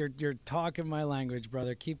 Glenn, you're talking my language,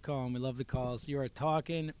 brother. Keep calling. We love the calls. You are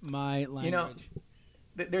talking my language. You know,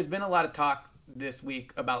 there's been a lot of talk this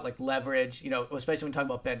week about, like, leverage, you know, especially when talking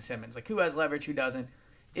about Ben Simmons. Like, who has leverage, who doesn't?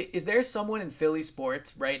 Is there someone in Philly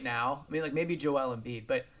sports right now, I mean, like, maybe Joel Embiid,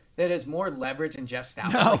 but that has more leverage than Jeff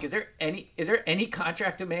Stafford? No. Like, is there any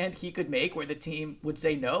contract demand he could make where the team would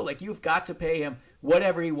say no? Like, you've got to pay him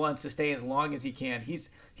whatever he wants to stay as long as he can. He's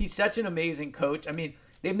such an amazing coach. I mean,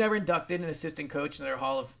 they've never inducted an assistant coach in their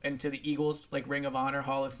into the Eagles, like, Ring of Honor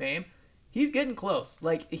Hall of Fame. He's getting close.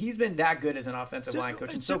 Like, he's been that good as an offensive line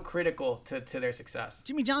coach and so critical to their success.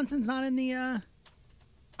 Jimmy Johnson's not in the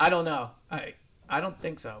I don't know. I don't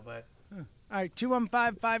think so, but All right,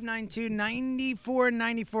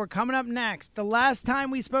 215-592-9494. Coming up next, the last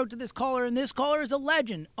time we spoke to this caller, and this caller is a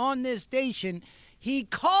legend on this station, he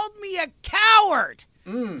called me a coward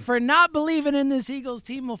for not believing in this Eagles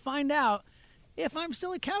team. We'll find out if I'm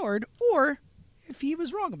still a coward or if he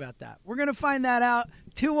was wrong about that. We're going to find that out.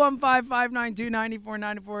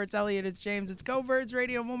 215-592-9494. It's Elliot, it's James, it's Go Birds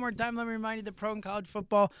Radio. One more time, let me remind you that pro and college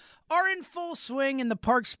football are in full swing, and the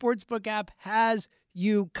Parks Sportsbook app has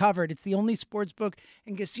you covered. It's the only sportsbook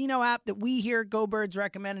and casino app that we here at Go Birds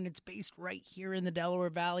recommend, and it's based right here in the Delaware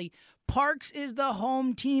Valley. Parks is the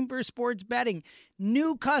home team for sports betting.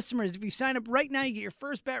 New customers, if you sign up right now, you get your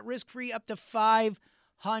first bet risk-free up to $500.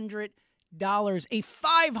 a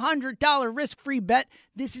 $500 risk-free bet.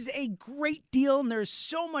 This is a great deal, and there's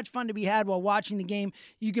so much fun to be had while watching the game.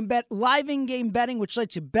 You can bet live in-game betting, which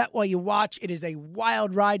lets you bet while you watch. It is a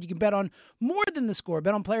wild ride. You can bet on more than the score.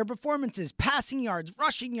 Bet on player performances, passing yards,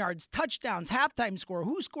 rushing yards, touchdowns, halftime score,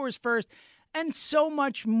 who scores first, and so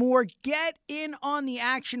much more. Get in on the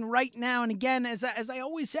action right now. And again, as I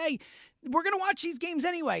always say, we're going to watch these games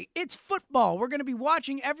anyway. It's football. We're going to be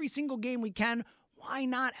watching every single game we can. Why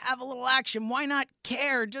not have a little action? Why not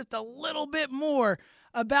care just a little bit more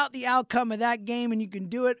about the outcome of that game? And you can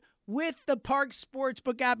do it with the Parks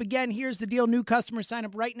Sportsbook app. Again, here's the deal. New customers sign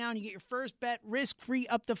up right now and you get your first bet risk-free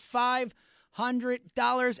up to $500.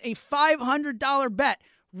 A $500 bet.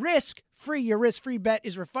 Risk-free. Your risk-free bet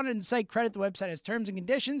is refunded and site credit. The website has terms and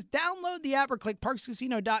conditions. Download the app or click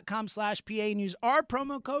parkscasino.com/PA and use our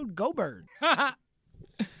promo code GOBIRD.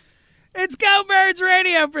 It's Go Birds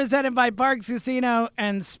Radio, presented by Parks Casino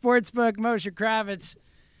and Sportsbook. Moshe Kravitz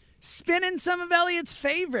spinning some of Elliot's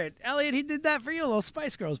favorite. Elliot, he did that for you, a little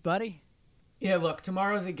Spice Girls, buddy. Yeah, look,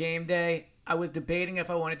 tomorrow's a game day. I was debating if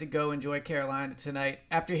I wanted to go enjoy Carolina tonight.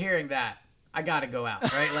 After hearing that, I got to go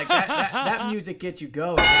out, right? Like that music gets you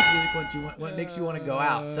going. That music what makes you want to go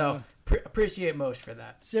out. So appreciate Moshe for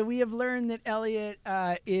that. So we have learned that Elliot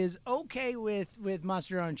is okay with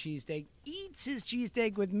mustard on cheesesteak, eats his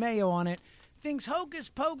cheesesteak with mayo on it, thinks Hocus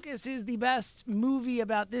Pocus is the best movie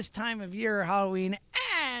about this time of year, Halloween,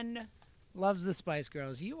 and loves the Spice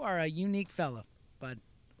Girls. You are a unique fellow, bud.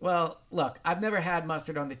 Well, look, I've never had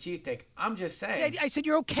mustard on the cheesesteak. I'm just saying. I said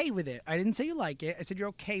you're okay with it. I didn't say you like it. I said you're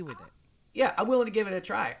okay with it. Yeah, I'm willing to give it a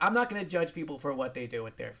try. I'm not going to judge people for what they do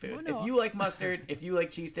with their food. Oh, no. If you like mustard, if you like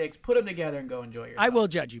cheesesteaks, put them together and go enjoy yourself. I will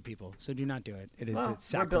judge you people, so do not do it. It's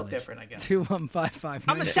sacrilege. We're built different, I guess. 2155.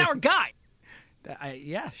 I'm a sour guy.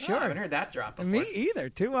 Yeah, sure. I haven't heard that drop before. Me either.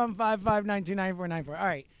 2155-929-494. All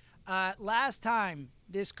right. Last time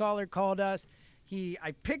this caller called us,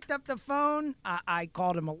 I picked up the phone. I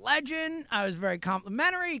called him a legend. I was very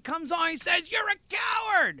complimentary. He comes on. He says, "You're a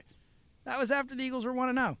coward." That was after the Eagles were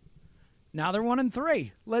 1-0. Now they're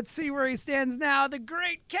 1-3. Let's see where he stands now. The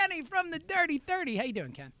great Kenny from the Dirty 30. How you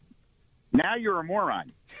doing, Ken? Now you're a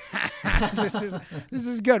moron. This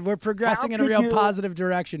is good. We're progressing in a real positive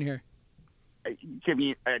direction here.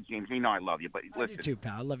 Jimmy, James, you know I love you, but listen. I love you too,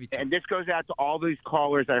 pal. I love you too. And this goes out to all these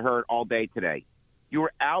callers I heard all day today. You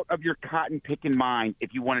are out of your cotton-picking mind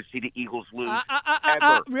if you want to see the Eagles lose.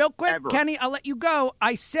 Real quick, ever. Kenny, I'll let you go.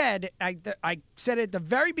 I said it at the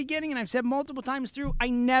very beginning, and I've said multiple times through, I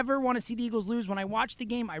never want to see the Eagles lose. When I watch the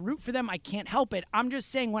game, I root for them. I can't help it. I'm just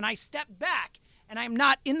saying when I step back and I'm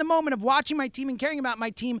not in the moment of watching my team and caring about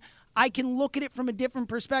my team, I can look at it from a different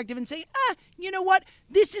perspective and say, you know what?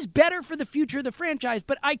 This is better for the future of the franchise,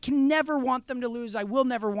 but I can never want them to lose. I will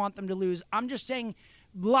never want them to lose. I'm just saying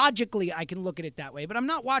logically I can look at it that way, but I'm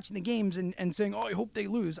not watching the games and saying, I hope they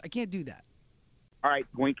lose. I can't do that. All right,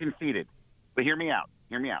 point conceded. But hear me out.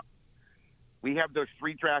 We have those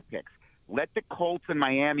 3 draft picks. Let the Colts and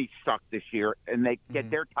Miami suck this year, and they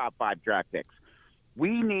get their top 5 draft picks.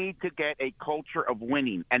 We need to get a culture of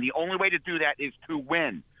winning, and the only way to do that is to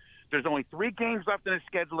win. There's only 3 games left in the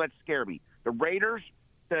schedule that scare me. The Raiders,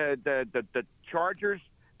 the Chargers,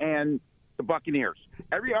 and the Buccaneers.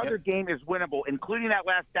 Every other game is winnable, including that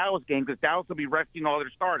last Dallas game, because Dallas will be resting all their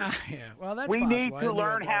starters. Well, that's we possible. need to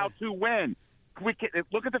learn how to win. Look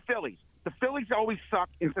at the Phillies. The Phillies always suck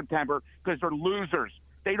in September because they're losers.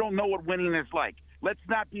 They don't know what winning is like. Let's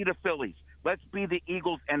not be the Phillies. Let's be the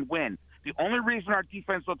Eagles and win. The only reason our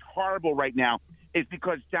defense looks horrible right now is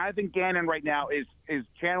because Jonathan Gannon right now is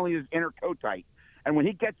channeling his inner Kotite. And when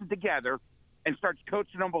he gets it together and starts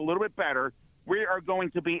coaching them a little bit better, we are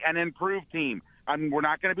going to be an improved team. I mean, we're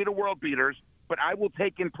not going to be the world beaters, but I will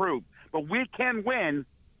take improved. But we can win.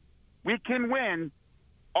 We can win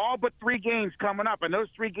all but 3 games coming up. And those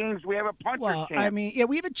 3 games, we have a puncher's chance. I mean, yeah,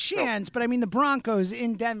 we have a chance, but I mean, the Broncos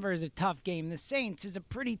in Denver is a tough game. The Saints is a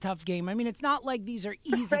pretty tough game. I mean, it's not like these are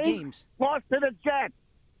easy games. Lost to the Jets.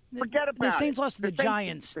 Forget about it. The Saints lost to the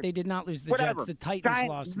Giants. They did not lose to the Jets. The Titans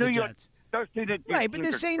lost to the Jets. Those two right, but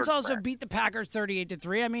the Saints also beat the Packers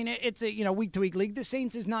 38-3. I mean, it's a week-to-week league. The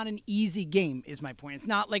Saints is not an easy game, is my point. It's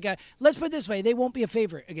not like let's put it this way, they won't be a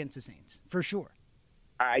favorite against the Saints, for sure.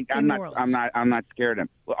 I'm not scared of them.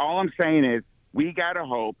 Well, all I'm saying is we gotta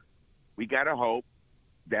hope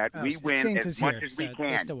that we win as much as we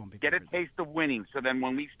can. Get a taste of winning, so then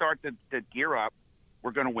when we start to gear up,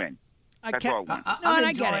 we're gonna win. That's all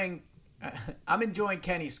I want. I'm enjoying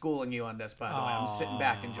Kenny schooling you on this, by the way. I'm sitting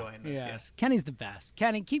back enjoying this. Yes. Kenny's the best.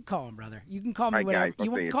 Kenny, keep calling, brother. You can call me whatever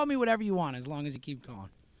you want. Call me whatever you want, as long as you keep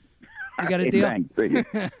calling. You got a deal?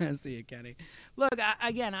 Thanks. See you, Kenny. Look,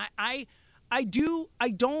 I I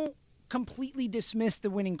don't completely dismiss the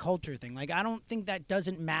winning culture thing. Like, I don't think that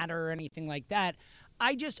doesn't matter or anything like that.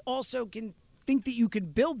 I just also can think that you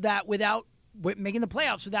could build that without making the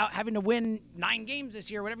playoffs, without having to win 9 games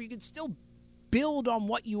this year, whatever. You could still build on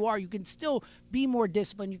what you are. You can still be more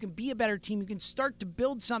disciplined. You can be a better team. You can start to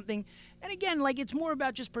build something. And again, like, it's more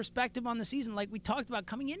about just perspective on the season. Like we talked about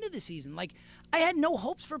coming into the season, like, I had no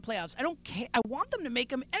hopes for playoffs. I don't care. I want them to make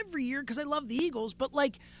them every year because I love the Eagles. But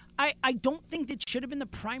like, I don't think that should have been the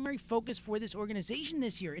primary focus for this organization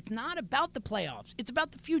this year. It's not about the playoffs. It's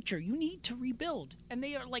about the future. You need to rebuild. And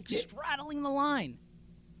they are like straddling the line.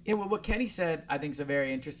 Yeah, well, what Kenny said, I think, is a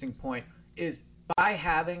very interesting point, is by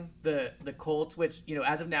having the Colts, which, you know,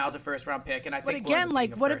 as of now is a first-round pick, and I think. But again,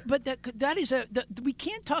 like, that is we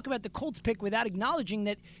can't talk about the Colts pick without acknowledging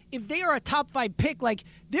that if they are a top 5 pick, like,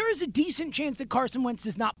 there is a decent chance that Carson Wentz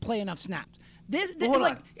does not play enough snaps.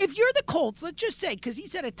 If you're the Colts, let's just say, because he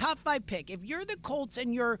said a top 5 pick, if you're the Colts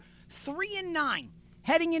and you're 3-9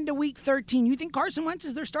 heading into Week 13, you think Carson Wentz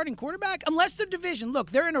is their starting quarterback? Unless their division,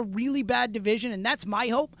 look, they're in a really bad division, and that's my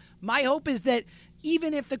hope. My hope is that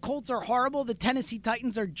even if the Colts are horrible, the Tennessee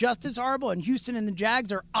Titans are just as horrible, and Houston and the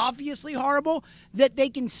Jags are obviously horrible, that they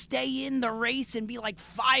can stay in the race and be like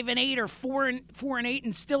 5-8 or 4-8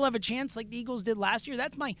 and still have a chance like the Eagles did last year.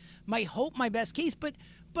 That's my hope, my best case. But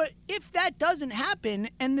if that doesn't happen,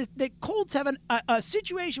 and the Colts have a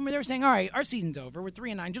situation where they're saying, all right, our season's over, we're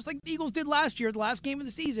 3-9, just like the Eagles did last year, the last game of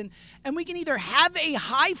the season, and we can either have a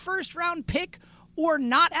high first-round pick or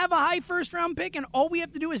not have a high first-round pick, and all we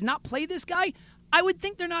have to do is not play this guy, I would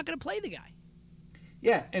think they're not going to play the guy.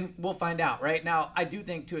 Yeah, and we'll find out, right? Now, I do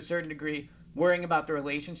think, to a certain degree, worrying about the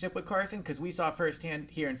relationship with Carson, because we saw firsthand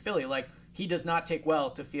here in Philly, like, he does not take well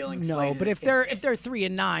to feeling slighted. No, but if they're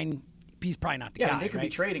 3-9, he's probably not the guy. Yeah, they could be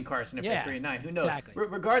trading Carson if they're 3-9. Who knows? Exactly.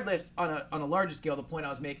 Regardless, on a larger scale, the point I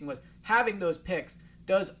was making was having those picks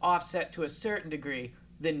does offset to a certain degree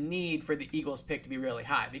the need for the Eagles pick to be really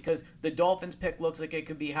high, because the Dolphins pick looks like it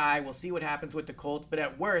could be high. We'll see what happens with the Colts, but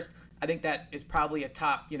at worst, I think that is probably a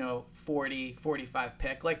top, 40, 45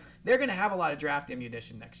 pick. Like, they're going to have a lot of draft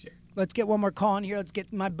ammunition next year. Let's get one more call in here. Let's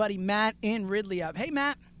get my buddy Matt in Ridley up. Hey,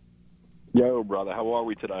 Matt. Yo, brother. How are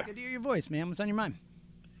we today? Good to hear your voice, man. What's on your mind?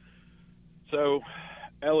 So,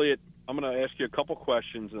 Elliot, I'm going to ask you a couple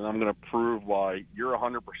questions, and I'm going to prove why you're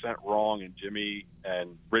 100% wrong and Jimmy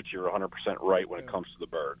and Rich are 100% right when it comes to the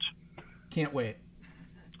Birds. Can't wait.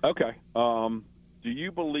 Okay. Do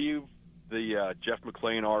you believe the Jeff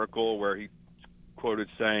McClain article where he quoted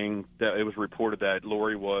saying that it was reported that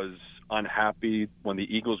Lurie was unhappy when the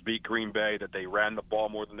Eagles beat Green Bay, that they ran the ball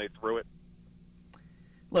more than they threw it?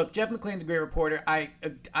 Look, Jeff McClain's a great reporter.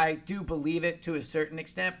 I do believe it to a certain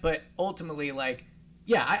extent, but ultimately, like,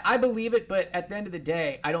 yeah, I believe it, but at the end of the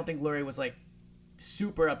day, I don't think Lurie was, like,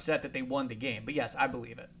 super upset that they won the game. But, yes, I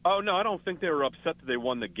believe it. Oh, no, I don't think they were upset that they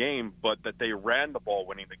won the game, but that they ran the ball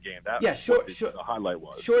winning the game. That was what the highlight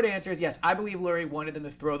was. Short answer is yes. I believe Lurie wanted them to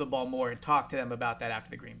throw the ball more and talk to them about that after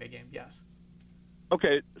the Green Bay game, yes.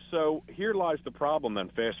 Okay, so here lies the problem then,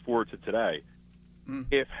 fast forward to today.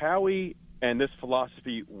 If Howie and this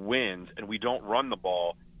philosophy wins and we don't run the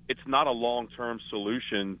ball, it's not a long-term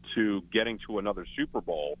solution to getting to another Super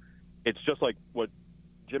Bowl. It's just like what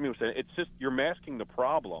Jimmy was saying. It's just you're masking the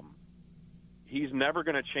problem. He's never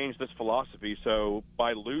going to change this philosophy. So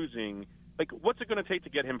by losing, like, what's it going to take to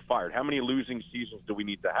get him fired? How many losing seasons do we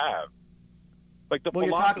need to have? Like, the philosophy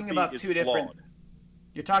you're talking about is two flawed. different.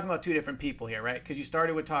 You're talking about two different people here, right? Because you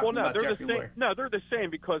started with talking about Jeffrey Lurie. No, they're the same,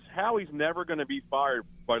 because Howie's never going to be fired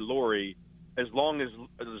by Lurie as long as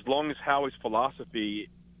Howie's philosophy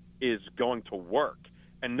is going to work,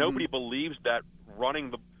 and nobody believes that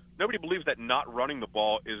not running the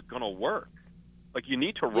ball is going to work. Like, you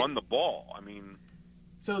need to run the ball. I mean,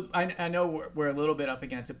 so I know we're a little bit up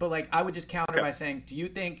against it, but like, I would just counter by saying, do you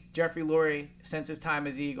think Jeffrey Lurie, since his time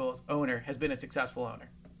as Eagles owner, has been a successful owner?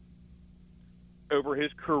 Over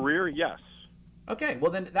his career, yes. Okay,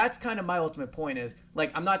 well then that's kind of my ultimate point is,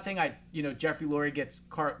 like, I'm not saying Jeffrey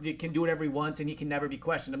Lurie can do whatever he wants and he can never be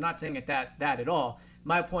questioned. I'm not saying that at all.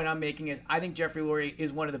 My point I'm making is I think Jeffrey Lurie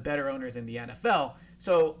is one of the better owners in the NFL.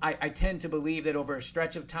 So I tend to believe that over a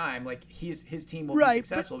stretch of time, like, his team will be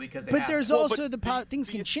successful because they have. But there's also things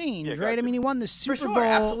can change, right? I mean, he won the Super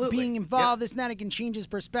Bowl, being involved, this and that. It can change his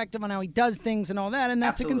perspective on how he does things and all that, and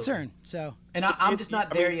that's a concern. So, and I'm just not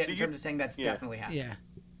there yet in terms of saying that's definitely happening. Yeah.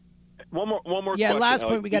 One more Yeah, question, last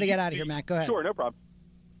Elliot. point. We got to get out of here, Matt. Go ahead. Sure, no problem.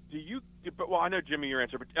 Well, I know, Jimmy, your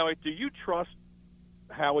answer, but Elliot, do you trust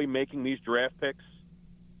Howie making these draft picks?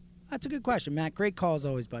 That's a good question, Matt. Great call as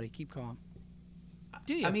always, buddy. Keep calling.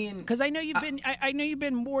 Do you? I mean, because I know you've been I know you've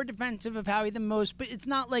been more defensive of Howie than most, but it's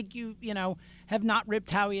not like you have not ripped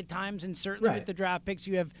Howie at times, and certainly with the draft picks,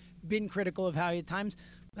 you have been critical of Howie at times.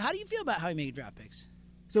 How do you feel about how he made draft picks?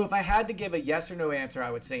 So if I had to give a yes or no answer, I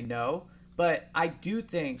would say no. But I do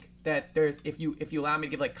think that there's, if you allow me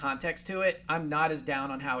to give like context to it, I'm not as down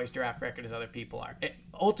on Howie's draft record as other people are.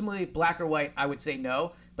 Ultimately, black or white, I would say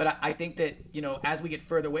no. But I think that, as we get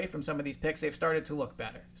further away from some of these picks, they've started to look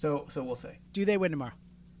better. So we'll see. Do they win tomorrow?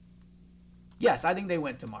 Yes, I think they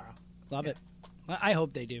win tomorrow. Love it. I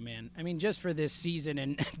hope they do, man. I mean, just for this season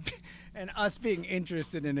and us being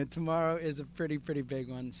interested in it, tomorrow is a pretty big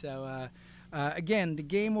one. So, again, the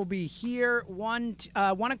game will be here 1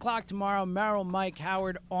 o'clock tomorrow. Merrill, Mike,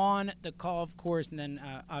 Howard on the call, of course, and then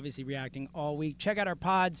obviously reacting all week. Check out our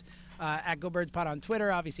pods at Go Birds Pod on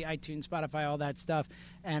Twitter, obviously iTunes, Spotify, all that stuff.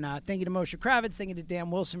 And thank you to Moshe Kravitz. Thank you to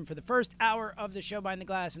Dan Wilson for the first hour of the show Behind the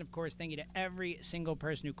Glass. And, of course, thank you to every single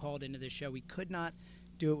person who called into this show. We could not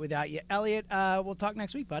do it without you. Elliot, we'll talk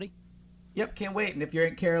next week, buddy. Yep, can't wait. And if you're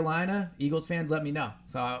in Carolina, Eagles fans, let me know.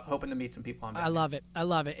 So I'm hoping to meet some people on that. I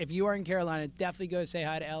love it. If you are in Carolina, definitely go say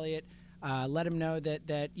hi to Elliot. Let him know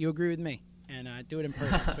that you agree with me. And do it in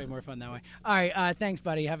person. It's way more fun that way. All right, thanks,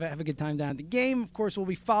 buddy. Have a good time down at the game. Of course, we'll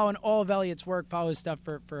be following all of Elliot's work, follow his stuff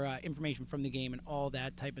for information from the game and all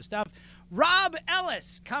that type of stuff. Rob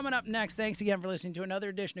Ellis coming up next. Thanks again for listening to another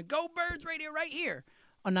edition of Go Birds Radio right here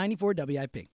on 94 WIP.